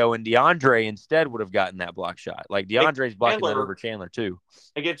out KO, and DeAndre instead would have gotten that block shot. Like DeAndre's blocking that over Chandler too.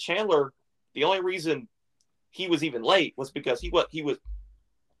 Again, Chandler, the only reason he was even late was because he was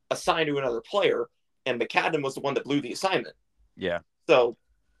assigned to another player, and McAdam was the one that blew the assignment. Yeah. So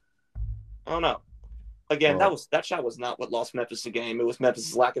I don't know. Again, that shot was not what lost Memphis the game. It was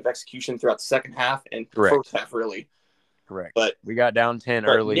Memphis' lack of execution throughout the second half and first half, really. Correct. But we got down 10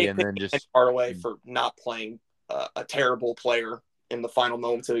 early, and then just far away for not playing a terrible player in the final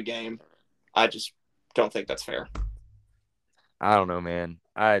moments of the game. I just don't think that's fair. I don't know, man.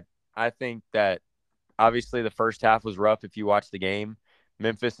 I think that obviously the first half was rough. If you watch the game,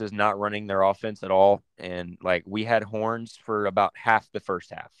 Memphis is not running their offense at all, and like we had horns for about half the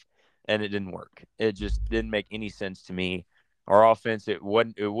first half, and it didn't work. It just didn't make any sense to me. Our offense, it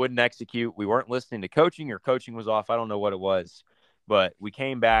wouldn't execute. We weren't listening to coaching, or coaching was off. I don't know what it was, but we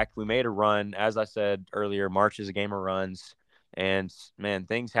came back. We made a run. As I said earlier, March is a game of runs, and man,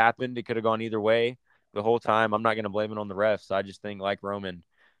 things happened. It could have gone either way the whole time. I'm not going to blame it on the refs. I just think, like Roman,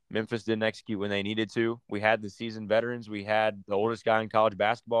 Memphis didn't execute when they needed to. We had the seasoned veterans. We had the oldest guy in college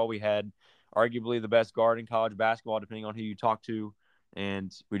basketball. We had arguably the best guard in college basketball, depending on who you talk to.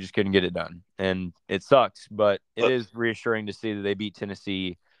 And we just couldn't get it done. And it sucks, but it is reassuring to see that they beat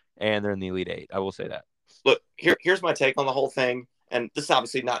Tennessee and they're in the Elite Eight. I will say that. Look, here's my take on the whole thing. And this is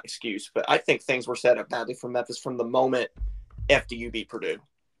obviously not an excuse, but I think things were set up badly for Memphis from the moment FDU beat Purdue,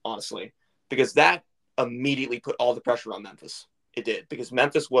 honestly, because that immediately put all the pressure on Memphis. It did, because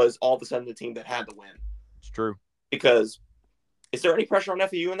Memphis was all of a sudden the team that had to win. It's true. Because is there any pressure on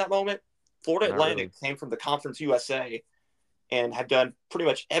FDU in that moment? Florida Atlantic came from the Conference USA and had done pretty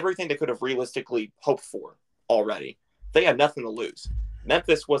much everything they could have realistically hoped for already. They had nothing to lose.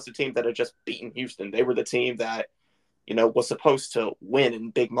 Memphis was the team that had just beaten Houston. They were the team that, was supposed to win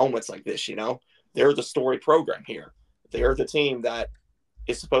in big moments like this, They're the story program here. They're the team that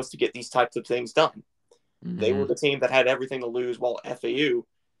is supposed to get these types of things done. They were the team that had everything to lose, while FAU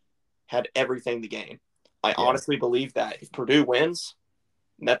had everything to gain. I honestly believe that if Purdue wins,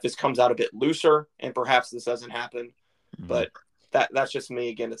 Memphis comes out a bit looser, and perhaps this doesn't happen. But that's just me.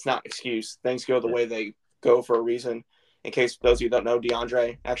 Again, it's not an excuse. Things go the way they go for a reason. In case those of you don't know,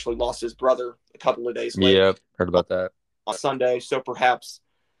 DeAndre actually lost his brother a couple of days later. Yep, heard about that. On Sunday, so perhaps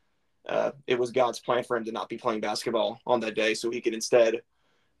it was God's plan for him to not be playing basketball on that day, so he could instead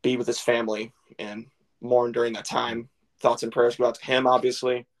be with his family and mourn during that time. Thoughts and prayers go out to him,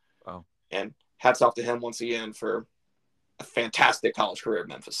 obviously. Wow. And hats off to him once again for a fantastic college career at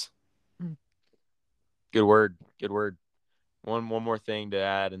Memphis. Good word. Good word. One more thing to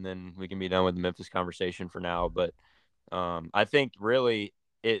add, and then we can be done with the Memphis conversation for now. But I think really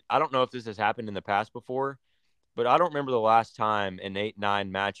I don't know if this has happened in the past before, but I don't remember the last time an 8-9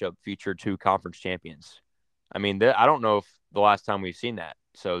 matchup featured two conference champions. I mean, I don't know if the last time we've seen that.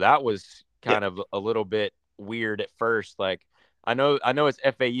 So that was kind of a little bit weird at first. Like, I know it's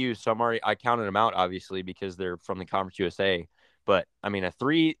FAU, so I counted them out, obviously, because they're from the Conference USA. But, I mean, a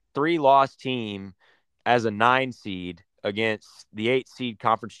three-loss team as a 9 seed against the 8 seed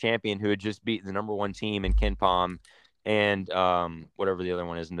conference champion who had just beat the number 1 team in KenPom and whatever the other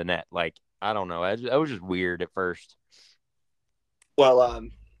one is in the net. Like, I don't know. That was just weird at first. Well,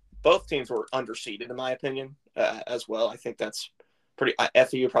 both teams were underseeded, in my opinion, as well. I think that's pretty.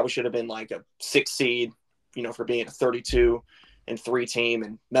 FAU probably should have been like a 6 seed, for being a 32-3 team,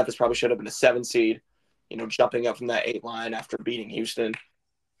 and Memphis probably should have been a 7 seed, jumping up from that 8 line after beating Houston.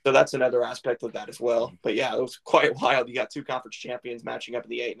 So that's another aspect of that as well. But yeah, it was quite wild. You got 2 conference champions matching up in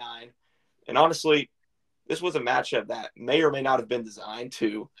the 8-9, and honestly, this was a matchup that may or may not have been designed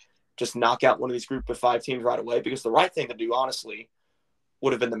to just knock out one of these group of 5 teams right away, because the right thing to do, honestly,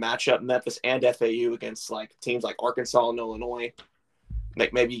 would have been the matchup Memphis and FAU against like teams like Arkansas and Illinois.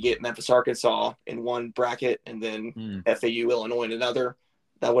 Like maybe you get Memphis, Arkansas in one bracket and then FAU, Illinois in another.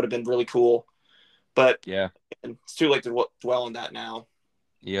 That would have been really cool. But yeah, it's too late to dwell on that now.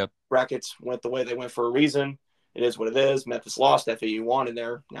 Yep. Brackets went the way they went for a reason. It is what it is. Memphis lost, FAU won, and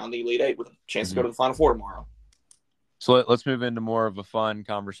they're now in the Elite Eight with a chance to go to the Final Four tomorrow. So let's move into more of a fun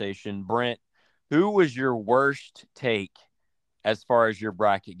conversation. Brent, who was your worst take as far as your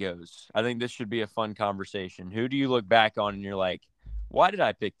bracket goes? I think this should be a fun conversation. Who do you look back on and you're like, why did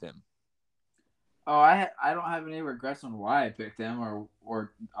I pick them? Oh, I don't have any regrets on why I picked them,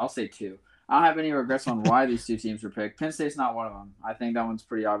 or I'll say 2. I don't have any regrets on why these 2 teams were picked. Penn State's not one of them. I think that one's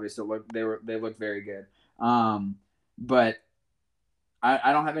pretty obvious. They look very good. But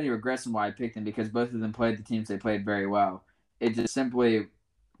I don't have any regrets on why I picked them, because both of them played the teams they played very well. It just simply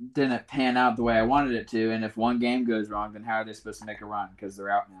didn't pan out the way I wanted it to, and if one game goes wrong, then how are they supposed to make a run? Because they're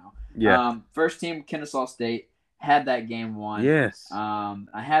out now. Yeah. First team, Kennesaw State, had that game won. Yes.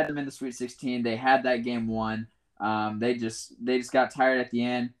 I had them in the Sweet 16. They had that game won. They just got tired at the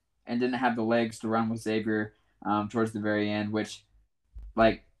end and didn't have the legs to run with Xavier towards the very end, which,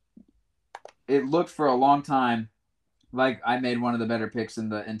 like, it looked for a long time like I made one of the better picks in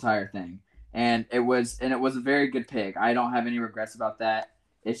the entire thing. And it was a very good pick. I don't have any regrets about that.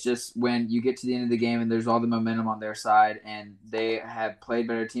 It's just when you get to the end of the game and there's all the momentum on their side and they have played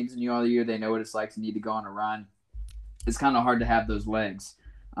better teams than you all year, they know what it's like to need to go on a run. It's kind of hard to have those legs.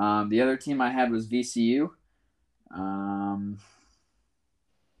 The other team I had was VCU. I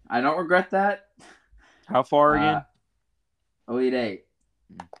don't regret that. How far again? Elite Eight.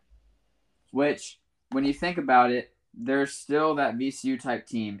 Which, when you think about it, there's still that VCU type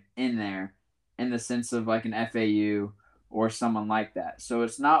team in there in the sense of like an FAU or someone like that. So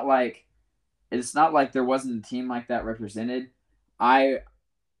it's not like there wasn't a team like that represented. And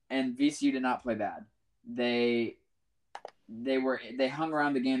VCU did not play bad. They hung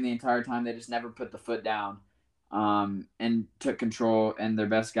around the game the entire time. They just never put the foot down and took control, and their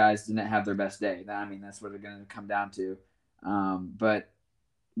best guys didn't have their best day. I mean, that's what it's going to come down to. But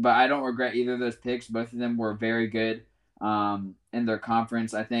I don't regret either of those picks. Both of them were very good in their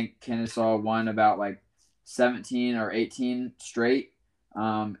conference. I think Kennesaw won about like 17 or 18 straight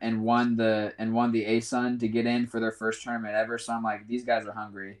and won the ASUN to get in for their first tournament ever. So I'm like, these guys are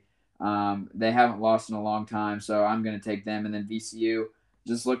hungry. They haven't lost in a long time, so I'm going to take them. And then VCU,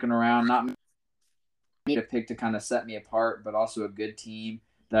 just looking around, not me to pick to kind of set me apart, but also a good team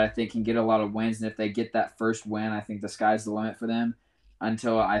that I think can get a lot of wins. And if they get that first win, I think the sky's the limit for them.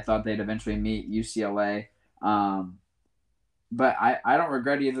 Until I thought they'd eventually meet UCLA. But I don't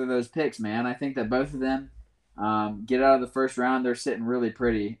regret either of those picks, man. I think that both of them get out of the first round. They're sitting really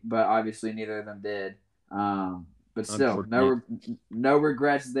pretty, but obviously neither of them did. But still, no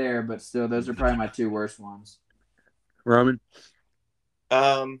regrets there, but still, those are probably my 2 worst ones. Roman?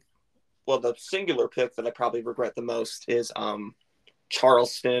 the singular pick that I probably regret the most is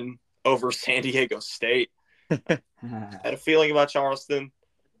Charleston over San Diego State. I had a feeling about Charleston.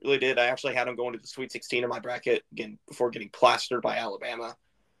 Really did. I actually had them going to the Sweet 16 in my bracket again before getting plastered by Alabama,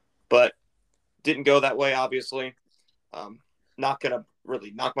 but didn't go that way. Obviously, not gonna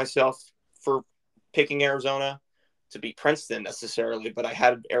really knock myself for picking Arizona to beat Princeton necessarily, but I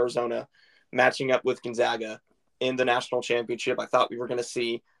had Arizona matching up with Gonzaga in the national championship. I thought we were going to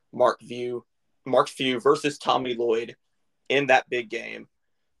see Mark Few versus Tommy Lloyd in that big game,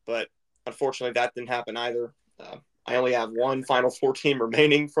 but unfortunately that didn't happen either. I only have one Final Four team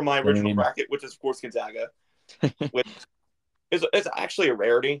remaining from my original bracket, which is, of course, Gonzaga, which is actually a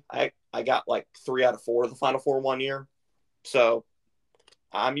rarity. I got like 3 out of 4 of the Final Four one year, so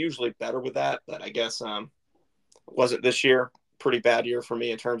I'm usually better with that, but I guess wasn't this year. Pretty bad year for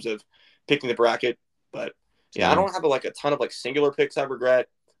me in terms of picking the bracket. But yeah, I don't have a ton of singular picks I regret.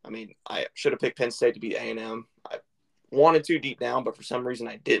 I mean, I should have picked Penn State to beat A&M. I wanted to deep down, but for some reason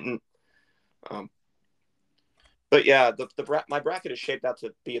I didn't. But yeah, my bracket is shaped out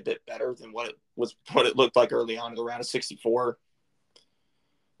to be a bit better than what it looked like early on in the round of 64.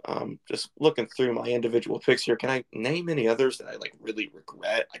 Just looking through my individual picks here, can I name any others that I really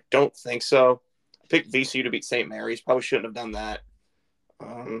regret? I don't think so. I picked VCU to beat St. Mary's. Probably shouldn't have done that.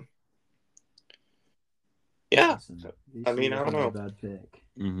 Yeah. I mean, I don't know. Bad pick.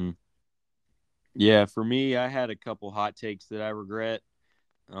 Mm-hmm. Yeah, for me, I had a couple hot takes that I regret.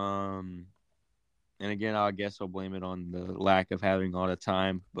 And again, I guess I'll blame it on the lack of having a lot of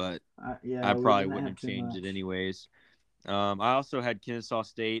time, but I probably wouldn't have changed it anyways. I also had Kennesaw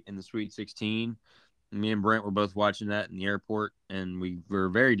State in the Sweet 16. Me and Brent were both watching that in the airport, and we were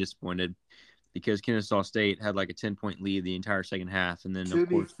very disappointed because Kennesaw State had a 10-point lead the entire second half, and then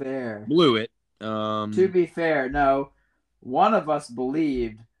blew it. To be fair, no, one of us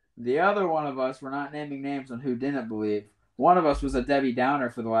believed. The other one of us, we're not naming names on who didn't believe. One of us was a Debbie Downer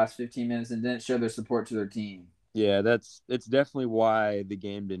for the last 15 minutes and didn't show their support to their team. Yeah, it's definitely why the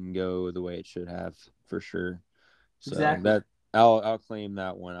game didn't go the way it should have, for sure. So exactly. I'll claim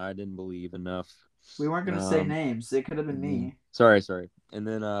that one. I didn't believe enough. We weren't going to say names. It could have been me. Sorry. And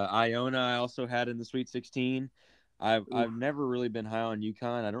then Iona I also had in the Sweet 16. I've never really been high on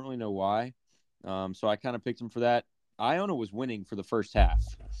UConn. I don't really know why. So I kind of picked them for that. Iona was winning for the first half.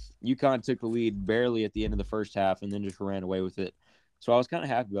 UConn took the lead barely at the end of the first half and then just ran away with it. So I was kind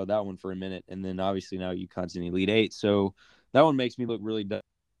of happy about that one for a minute. And then obviously now UConn's in the Elite Eight. So that one makes me look really dumb.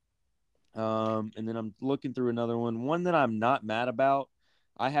 And then I'm looking through another one that I'm not mad about.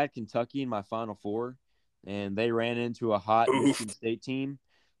 I had Kentucky in my Final Four, and they ran into a hot Michigan State team.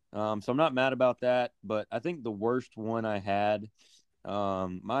 So I'm not mad about that. But I think the worst one I had,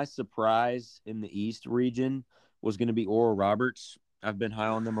 my surprise in the East region was going to be Oral Roberts. I've been high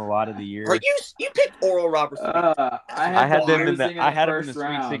on them a lot of the year. You picked Oral Roberts? I had them in the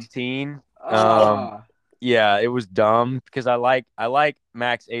Sweet 16. Yeah, it was dumb because I like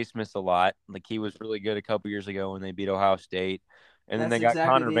Max Asmus a lot. He was really good a couple years ago when they beat Ohio State, and then they got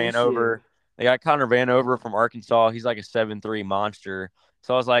Connor Vanover. They got Connor Vanover from Arkansas. He's like a 7'3" monster.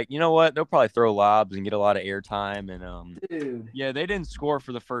 So I was like, you know what? They'll probably throw lobs and get a lot of airtime. And dude, yeah, they didn't score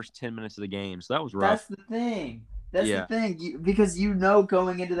for the first 10 minutes of the game, so that was rough. That's the thing. Because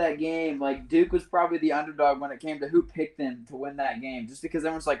going into that game, Duke was probably the underdog when it came to who picked them to win that game. Just because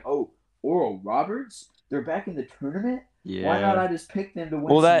everyone's like, oh, Oral Roberts, they're back in the tournament. Yeah. Why not I just pick them to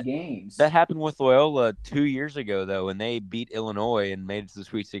win some games? That happened with Loyola 2 years ago, though, and they beat Illinois and made it to the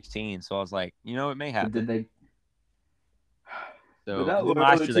Sweet 16. So I was like, it may happen. Did they? So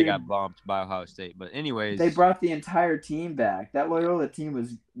last year they got bumped by Ohio State. But anyways. They brought the entire team back. That Loyola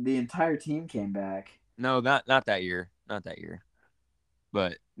team the entire team came back. No, not that year. Not that year.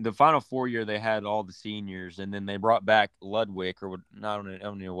 But the Final Four year, they had all the seniors, and then they brought back Ludwig, I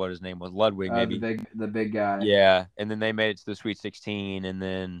don't know what his name was. Ludwig, maybe. The big guy. Yeah, and then they made it to the Sweet 16, and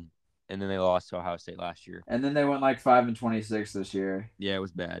then they lost to Ohio State last year. And then they went 5-26 this year. Yeah, it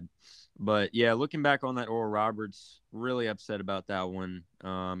was bad. But yeah, looking back on that Oral Roberts, really upset about that one.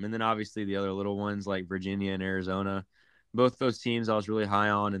 And then obviously the other little ones like Virginia and Arizona. Both those teams I was really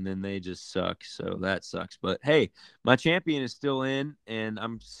high on, and then they just suck. So that sucks. But, hey, my champion is still in, and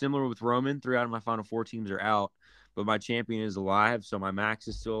I'm similar with Roman. 3 out of my Final Four teams are out, but my champion is alive, so my max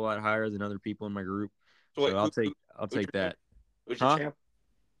is still a lot higher than other people in my group. So I'll take that. Who's your champ?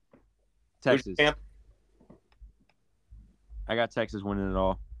 Texas. I got Texas winning it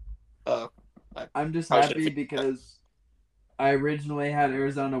all. I'm just happy because I originally had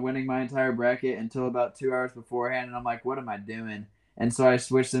Arizona winning my entire bracket until about 2 hours beforehand, and I'm like, what am I doing? And so I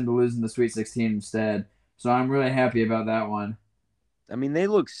switched them to losing the Sweet 16 instead. So I'm really happy about that one. I mean, they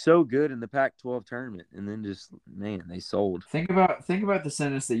look so good in the Pac-12 tournament, and then just man, they sold. Think about the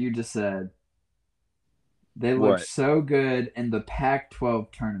sentence that you just said. They looked What so good in the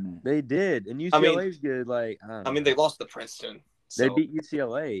Pac-12 tournament. they did, and I mean, UCLA's good. Like I don't know, they lost to Princeton, they so beat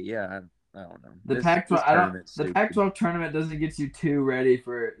UCLA. Yeah, I don't know. The This Pac-12, I don't. tournament's The stupid. Pac-12 tournament doesn't get you too ready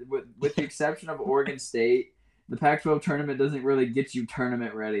for, with the exception of Oregon State. The Pac-12 tournament doesn't really get you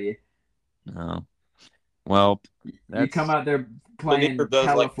tournament ready. No, well, You come that's out there but neither playing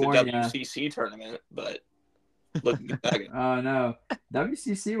does like the California. WCC tournament. But look at Gonzaga. Oh no,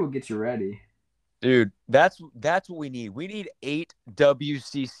 WCC will get you ready. dude. That's what we need. We need 8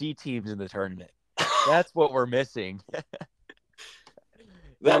 WCC teams in the tournament. That's what we're missing.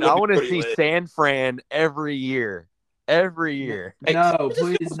 That Dude, I would be want to pretty see lit. San Fran every year. Every year. Hey, No, San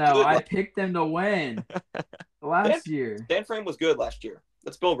please was no. good. I picked them to win San, last year. San Fran was good last year.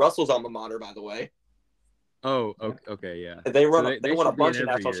 That's Bill Russell's alma mater, by the way. Oh, Yep. okay, yeah. They So they they won a should be in bunch of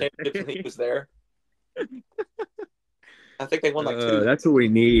every national year. championships when he was there. I think they won like 2. That's what we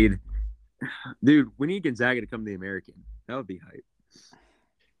need. Dude, we need Gonzaga to come to the American. That would be hype.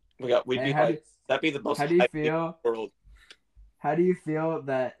 We'd Hey, be like that'd be the most how do you hype team in feel? the world. How do you feel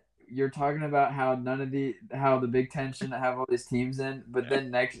that you're talking about how how the Big Ten shouldn't have all these teams in, but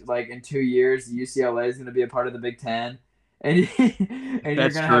then next like in 2 years UCLA is going to be a part of the Big Ten, and and you're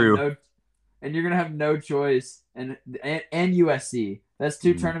That's gonna have true. no choice, and USC. That's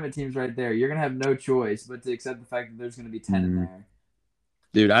two Mm. tournament teams right there. You're gonna have no choice but to accept the fact that there's gonna be 10 in there.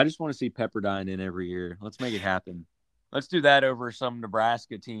 Dude, I just want to see Pepperdine in every year. Let's make it happen. Let's do that over some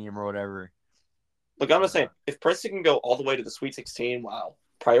Nebraska team or whatever. Look, I'm just saying, if Princeton can go all the way to the Sweet 16 while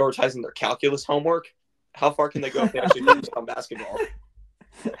prioritizing their calculus homework, how far can they go if they actually focus on basketball?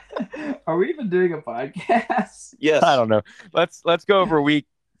 Are we even doing a podcast? Yes. I don't know. Let's go over 2-week,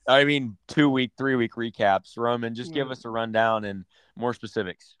 3-week recaps. Roman, just give us a rundown and more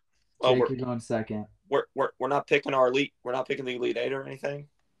specifics. Jake, you're going second. We're not picking our elite. We're not picking the Elite Eight or anything.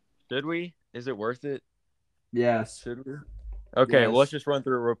 Should we? Is it worth it? Yes. Should we? Okay, Yes. well, let's just run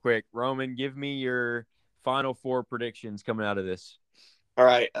through it real quick. Roman, give me your Final Four predictions coming out of this. All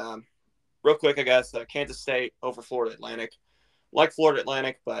right. Real quick, I guess Kansas State over Florida Atlantic. Like Florida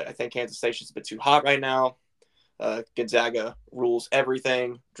Atlantic, but I think Kansas State's just a bit too hot right now. Gonzaga rules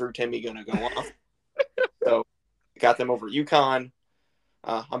everything. Drew Timme going to go off. So got them over UConn.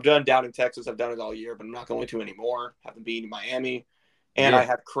 I'm done doubting Texas. I've done it all year, but I'm not going to anymore. Haven't beaten Miami. And I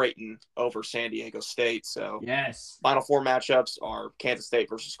have Creighton over San Diego State. So yes. Final Four matchups are Kansas State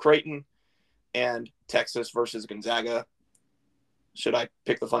versus Creighton and Texas versus Gonzaga. Should I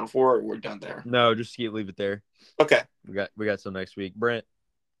pick the Final Four or we're done there? No, just leave it there. Okay. We got some next week. Brent.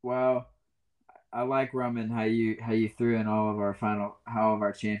 Well, I like Roman how you threw in all of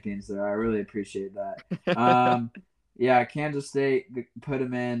our champions there. I really appreciate that. Yeah, Kansas State put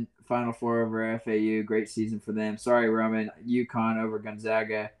them in Final Four over FAU. Great season for them. Sorry, Roman. UConn over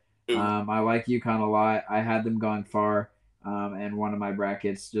Gonzaga. I like UConn a lot. I had them going far in one of my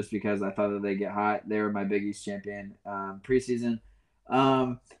brackets just because I thought that they get hot. They were my Big East champion preseason.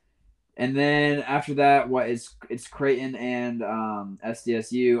 And then after that, it's Creighton and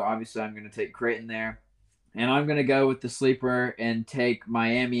SDSU. Obviously, I'm going to take Creighton there. And I'm going to go with the sleeper and take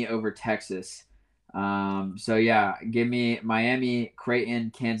Miami over Texas. So yeah, give me Miami,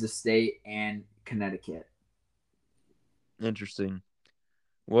 Creighton, Kansas State, and Connecticut. Interesting.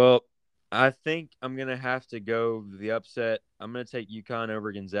 Well, I think I'm gonna have to go the upset. I'm gonna take UConn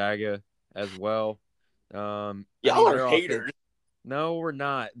over Gonzaga as well. Y'all are haters. No, we're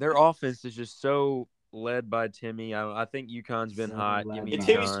not. Their offense is just so led by Timme. I think UConn's been hot. Give me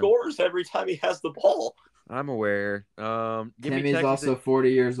Timme UConn. scores every time he has the ball. I'm aware. Give me Timmy's Texas also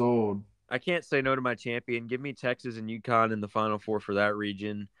 40 years old. I can't say no to my champion. Give me Texas and UConn in the Final Four for that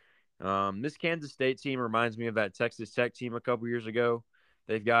region. This Kansas State team reminds me of that Texas Tech team a couple years ago.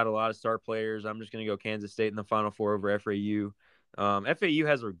 They've got a lot of star players. I'm just going to go Kansas State in the Final Four over FAU. FAU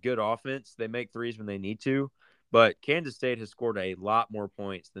has a good offense. They make threes when they need to, but Kansas State has scored a lot more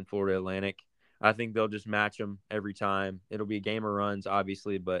points than Florida Atlantic. I think they'll just match them every time. It'll be a game of runs,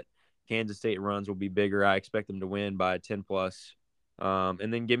 obviously, but Kansas State runs will be bigger. I expect them to win by 10 plus.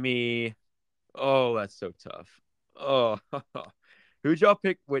 And then give me – oh, that's so tough. Oh, who'd y'all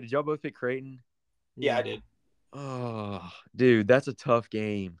pick? Wait, did y'all both pick Creighton? Yeah, I did. Oh, dude, that's a tough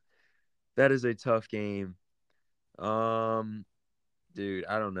game. That is a tough game. Dude,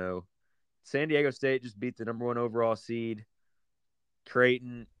 I don't know. San Diego State just beat the number 1 overall seed.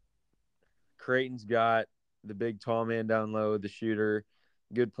 Creighton's got the big tall man down low, the shooter,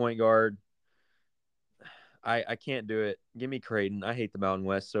 good point guard. I can't do it. Give me Creighton. I hate the Mountain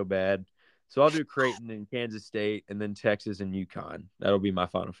West so bad. So I'll do Creighton and Kansas State, and then Texas and UConn. That'll be my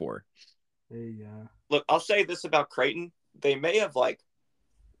Final Four. There you go. Look, I'll say this about Creighton: they may have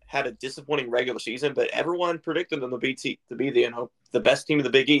had a disappointing regular season, but everyone predicted them to be the best team in the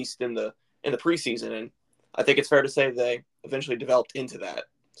Big East in the preseason, and I think it's fair to say they eventually developed into that.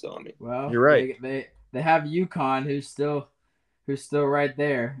 So I mean, well, you're right. They have UConn, who's still right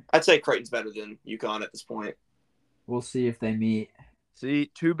there. I'd say Creighton's better than UConn at this point. We'll see if they meet.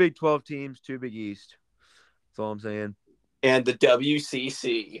 See, 2 Big 12 teams, 2 Big East. That's all I'm saying. And the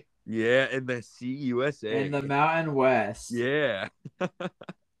WCC. Yeah, and the CUSA. And the Mountain West. Yeah.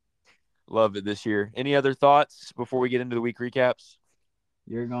 Love it this year. Any other thoughts before we get into the week recaps?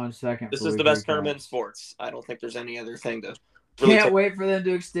 You're going second. This is the best tournament in sports. I don't think there's any other thing to really Can't wait for them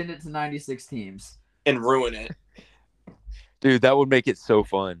to extend it to 96 teams. And ruin it. Dude, that would make it so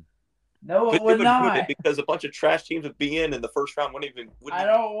fun. No, it would not. Because a bunch of trash teams would be in the first round. I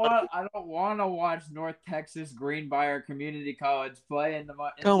don't want to watch North Texas Greenbrier Community College play in the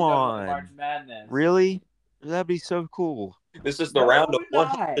NCAA March Madness. Really? That'd be so cool. This is the round of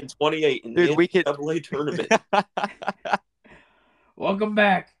 128 in the NCAA tournament. Welcome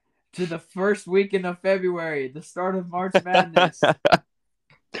back to the first weekend of February, the start of March Madness.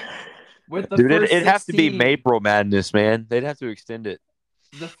 It'd have to be April Madness, man. They'd have to extend it.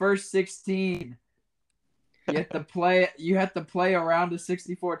 The first 16. You have to play a round of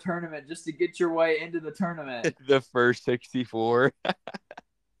 64 tournament just to get your way into the tournament. The first 64.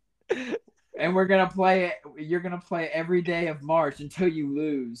 And you're gonna play every day of March until you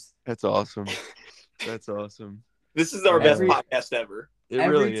lose. That's awesome. That's awesome. This is our best podcast ever.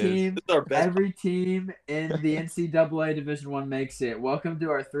 Really is. Every team in the NCAA Division I makes it. Welcome to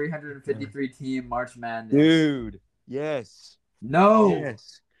our 353 team March Madness. Dude, yes. No.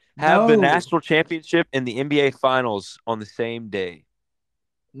 Yes. Have the national championship and the NBA finals on the same day.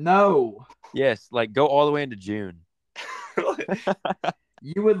 No. Yes, go all the way into June.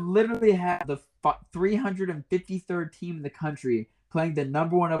 You would literally have the 353rd team in the country playing the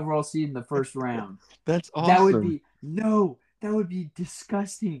number 1 overall seed in the first round. That's awesome. That would be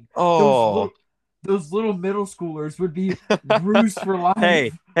disgusting. Oh. Those little middle schoolers would be bruised for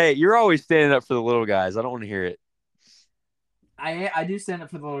life. Hey, you're always standing up for the little guys. I don't want to hear it. I do stand up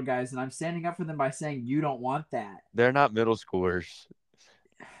for the little guys, and I'm standing up for them by saying you don't want that. They're not middle schoolers.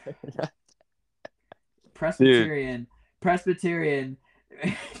 Presbyterian.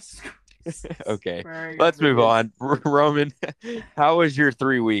 Okay, let's move on. Roman, how was your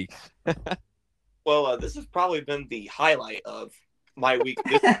 3 weeks? Well, this has probably been the highlight of my week.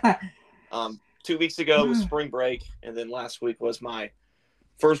 2 weeks ago was spring break, and then last week was my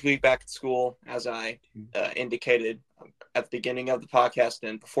first week back at school, as I indicated at the beginning of the podcast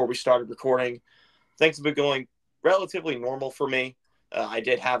and before we started recording. Things have been going relatively normal for me. I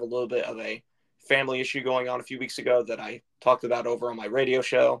did have a little bit of a family issue going on a few weeks ago that I talked about over on my radio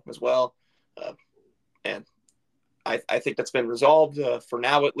show as well. And I think that's been resolved for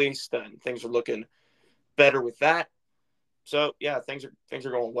now, at least, and things are looking better with that. So yeah, things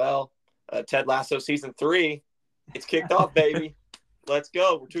are going well. Ted Lasso season 3, it's kicked off, baby. Let's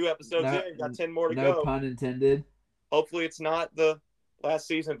go. We're 2 episodes in. Got 10 more to go. No pun intended. Hopefully it's not the last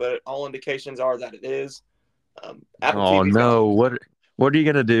season, but all indications are that it is. What are you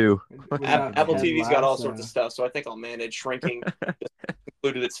gonna do? Apple TV's got all sorts of stuff, so I think I'll manage. Shrinking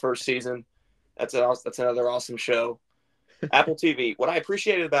included its first season. That's another awesome show. Apple TV. What I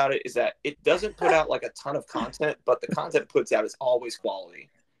appreciated about it is that it doesn't put out a ton of content, but the content it puts out is always quality.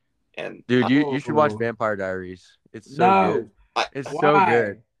 And dude, you should watch Vampire Diaries. It's so good. It's so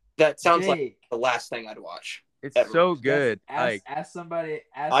good. That sounds like the last thing I'd watch. It's so good. Ask somebody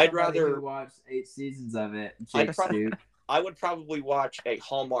who watched 8 seasons of it. I would probably watch a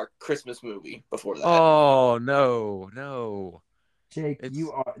Hallmark Christmas movie before that. Oh no. Jake,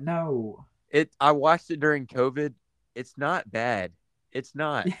 no. I watched it during COVID. It's not bad. It's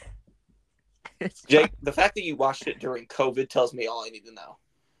not. Jake, the fact that you watched it during COVID tells me all I need to know.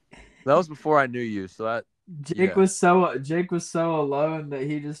 That was before I knew you, so that Jake was so alone that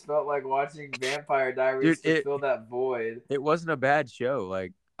he just felt like watching Vampire Diaries to fill that void. It wasn't a bad show.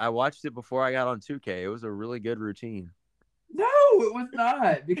 I watched it before I got on 2K. It was a really good routine. No, it was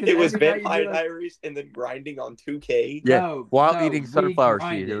not. Because it was Vampire Diaries and then grinding on 2K. Yeah, while eating sunflower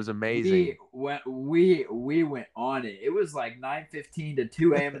seeds. It was amazing. We went on it. It was 9:15 to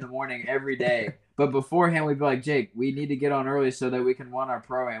 2 a.m. in the morning every day. But beforehand, we'd be like, Jake, we need to get on early so that we can run our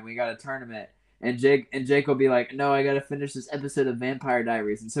pro-am. We got a tournament. And Jake will be like, no, I got to finish this episode of Vampire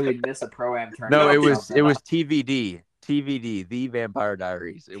Diaries. And so we'd miss a pro-am tournament. No, it was TVD, The Vampire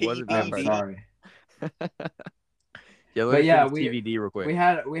Diaries. It wasn't Vampire Diaries. Sorry. Yeah, let me But yeah, finish TVD real quick. we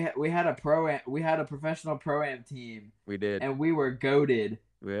had a professional pro-am team, We did. and we were goated.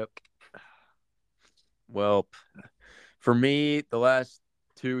 Yep. Well, for me, the last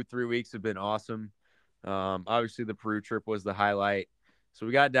 2-3 weeks have been awesome. Obviously, the Peru trip was the highlight. So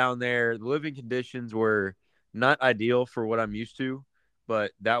we got down there. The living conditions were not ideal for what I'm used to,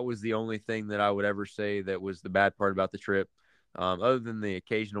 but that was the only thing that I would ever say that was the bad part about the trip. Other than the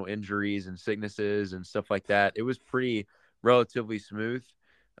occasional injuries and sicknesses and stuff like that, it was pretty relatively smooth.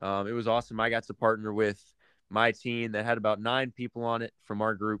 It was awesome. I got to partner with my team that had about 9 people on it from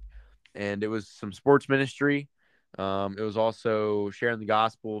our group, and it was some sports ministry. It was also sharing the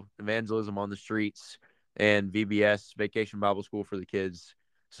gospel, evangelism on the streets, and VBS, Vacation Bible School for the Kids.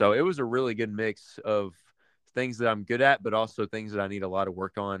 So it was a really good mix of things that I'm good at, but also things that I need a lot of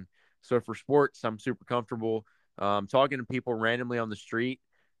work on. So for sports, I'm super comfortable talking to people randomly on the street.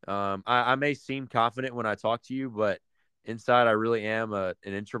 I may seem confident when I talk to you, but inside I really am an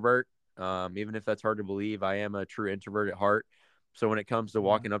introvert. Even if that's hard to believe, I am a true introvert at heart. So when it comes to Yeah.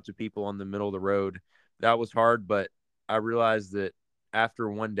 walking up to people on the middle of the road, that was hard, but I realized that after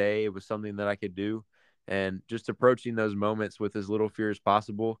one day, it was something that I could do, and just approaching those moments with as little fear as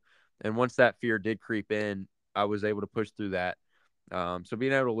possible. And once that fear did creep in, I was able to push through that. So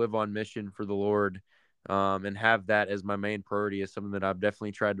being able to live on mission for the Lord and have that as my main priority is something that I've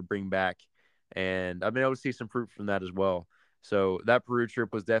definitely tried to bring back. And I've been able to see some fruit from that as well. So that Peru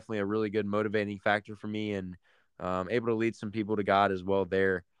trip was definitely a really good motivating factor for me, and able to lead some people to God as well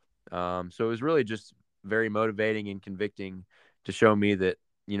there. So it was really just very motivating and convicting to show me that,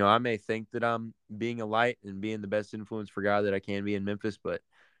 I may think that I'm being a light and being the best influence for God that I can be in Memphis, but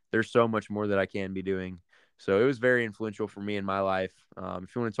there's so much more that I can be doing. So it was very influential for me in my life.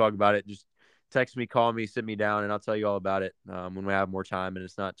 If you want to talk about it, just text me, call me, sit me down, and I'll tell you all about it when we have more time and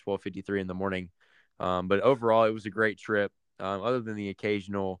it's not 12:53 in the morning. But overall, it was a great trip. Other than the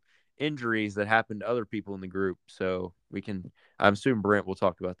occasional injuries that happened to other people in the group, so I'm assuming Brent will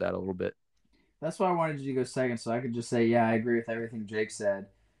talk about that a little bit. That's why I wanted you to go second, so I could just say, yeah, I agree with everything Jake said.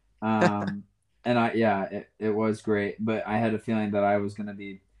 Um, and it was great, but I had a feeling that I was going to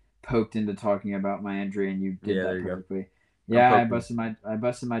be poked into talking about my injury, and you did Yeah, there that you go. perfectly. I'm Yeah, poking. I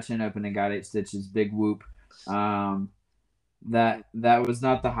busted my chin open and got 8 stitches. Big whoop. Um, that was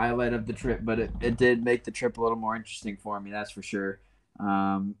not the highlight of the trip, but it did make the trip a little more interesting for me. That's for sure.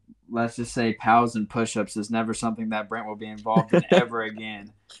 Um, let's just say pals and push-ups is never something that Brent will be involved in ever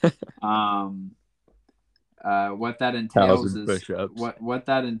again. Um, what that entails 1,000 is push-ups. what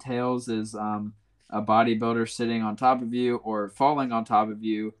that entails is a bodybuilder sitting on top of you or falling on top of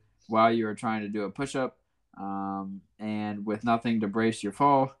you while you are trying to do a push-up, and with nothing to brace your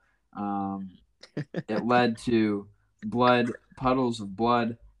fall. It led to puddles of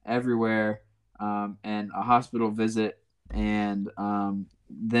blood everywhere, and a hospital visit, and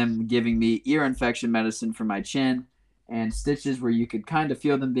them giving me ear infection medicine for my chin, and stitches where you could kind of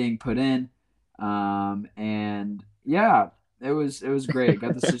feel them being put in. And yeah, it was great.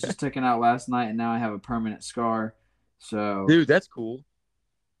 Got the stitches taken out last night, and now I have a permanent scar. So Dude, that's cool.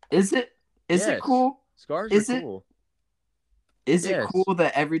 is it is it Yes. cool? Scars are Is it cool. is it Yes. cool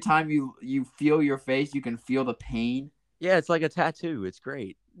that every time you feel your face, you can feel the pain? Yeah, it's like a tattoo. It's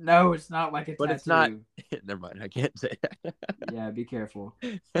great. No, it's not like a But it's not. tattoo. Never mind. I can't say Yeah, be careful.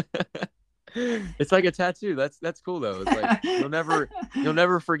 that. It's like a tattoo. That's cool though. It's like you'll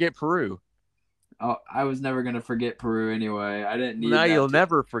never forget Peru. Oh, I was never gonna forget Peru anyway. I didn't Now need that you'll to.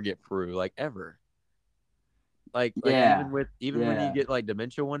 never forget Peru, like ever. Like Yeah, even when you yeah. get like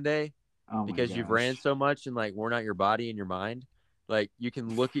dementia one day, Oh my because you've ran gosh. so much and like worn out your body and your mind, like you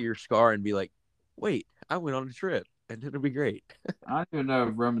can look at your scar and be like, wait, I went on a trip and it'll be great. I don't even know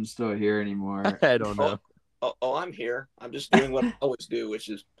if Roman's still here anymore. I don't Oh, know. I'm here. I'm just doing what I always do, which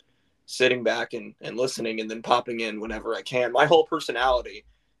is sitting back and listening and then popping in whenever I can. My whole personality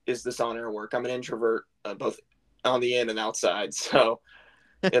is this on air work. I'm an introvert, both on the in and outside. So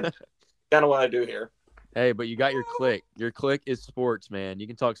it's kind of what I do here. Hey, but you got your click. Your click is sports, man. You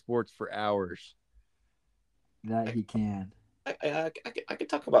can talk sports for hours. That I, he can. I could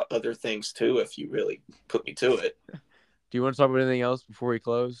talk about other things too if you really put me to it. Do you want to talk about anything else before we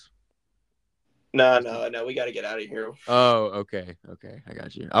close? No. We got to get out of here. Oh, okay. Okay. I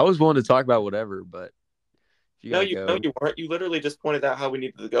got you. I was willing to talk about whatever, but if you No, got to go. you weren't. You literally just pointed out how we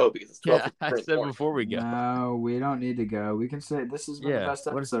needed to go because it's Yeah, 12:53 I in the said morning. before we go. No, we don't need to go. We can say this has been the Yeah. best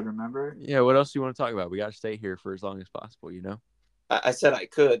episode. Remember? What else do you want to talk about? We got to stay here for as long as possible, you know? I said I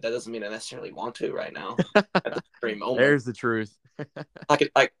could. That doesn't mean I necessarily want to right now at this very moment. There's the truth. I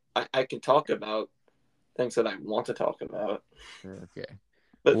can talk about things that I want to talk about. Okay.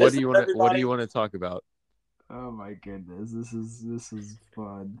 But What do listen, you want to everybody. talk about? Oh my goodness, this is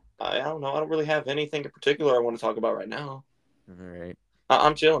fun. I don't know. I don't really have anything in particular I want to talk about right now. All right.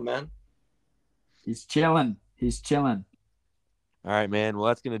 I'm chilling, man. He's chilling. He's chilling. All right, man. Well,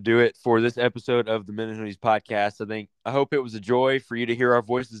 that's going to do it for this episode of the Men and Hoodies podcast. I hope it was a joy for you to hear our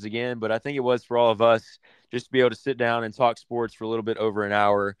voices again, but I think it was for all of us just to be able to sit down and talk sports for a little bit over an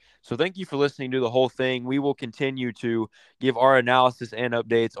hour. So thank you for listening to the whole thing. We will continue to give our analysis and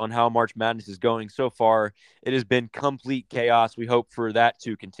updates on how March Madness is going. So far, it has been complete chaos. We hope for that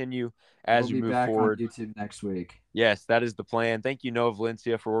to continue as We'll we be move back on forward. YouTube next week. Yes, that is the plan. Thank you, Noah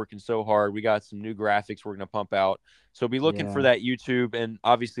Valencia, for working so hard. We got some new graphics we're going to pump out. So be looking for that YouTube and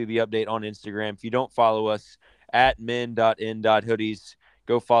obviously the update on Instagram. If you don't follow us at men.n.hoodies,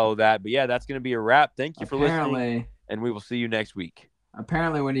 go follow that. But yeah, that's going to be a wrap. Thank you for listening, and we will see you next week.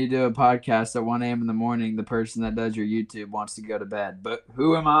 Apparently, when you do a podcast at 1 a.m. in the morning, the person that does your YouTube wants to go to bed. But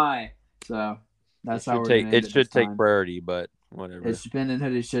who am I? So that's how we're going to end it. It Should take time. priority, but whatever. It's Men and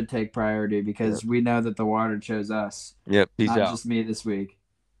Hoodies should take priority because we know that the water chose us. Yep. Peace not out. just me this week.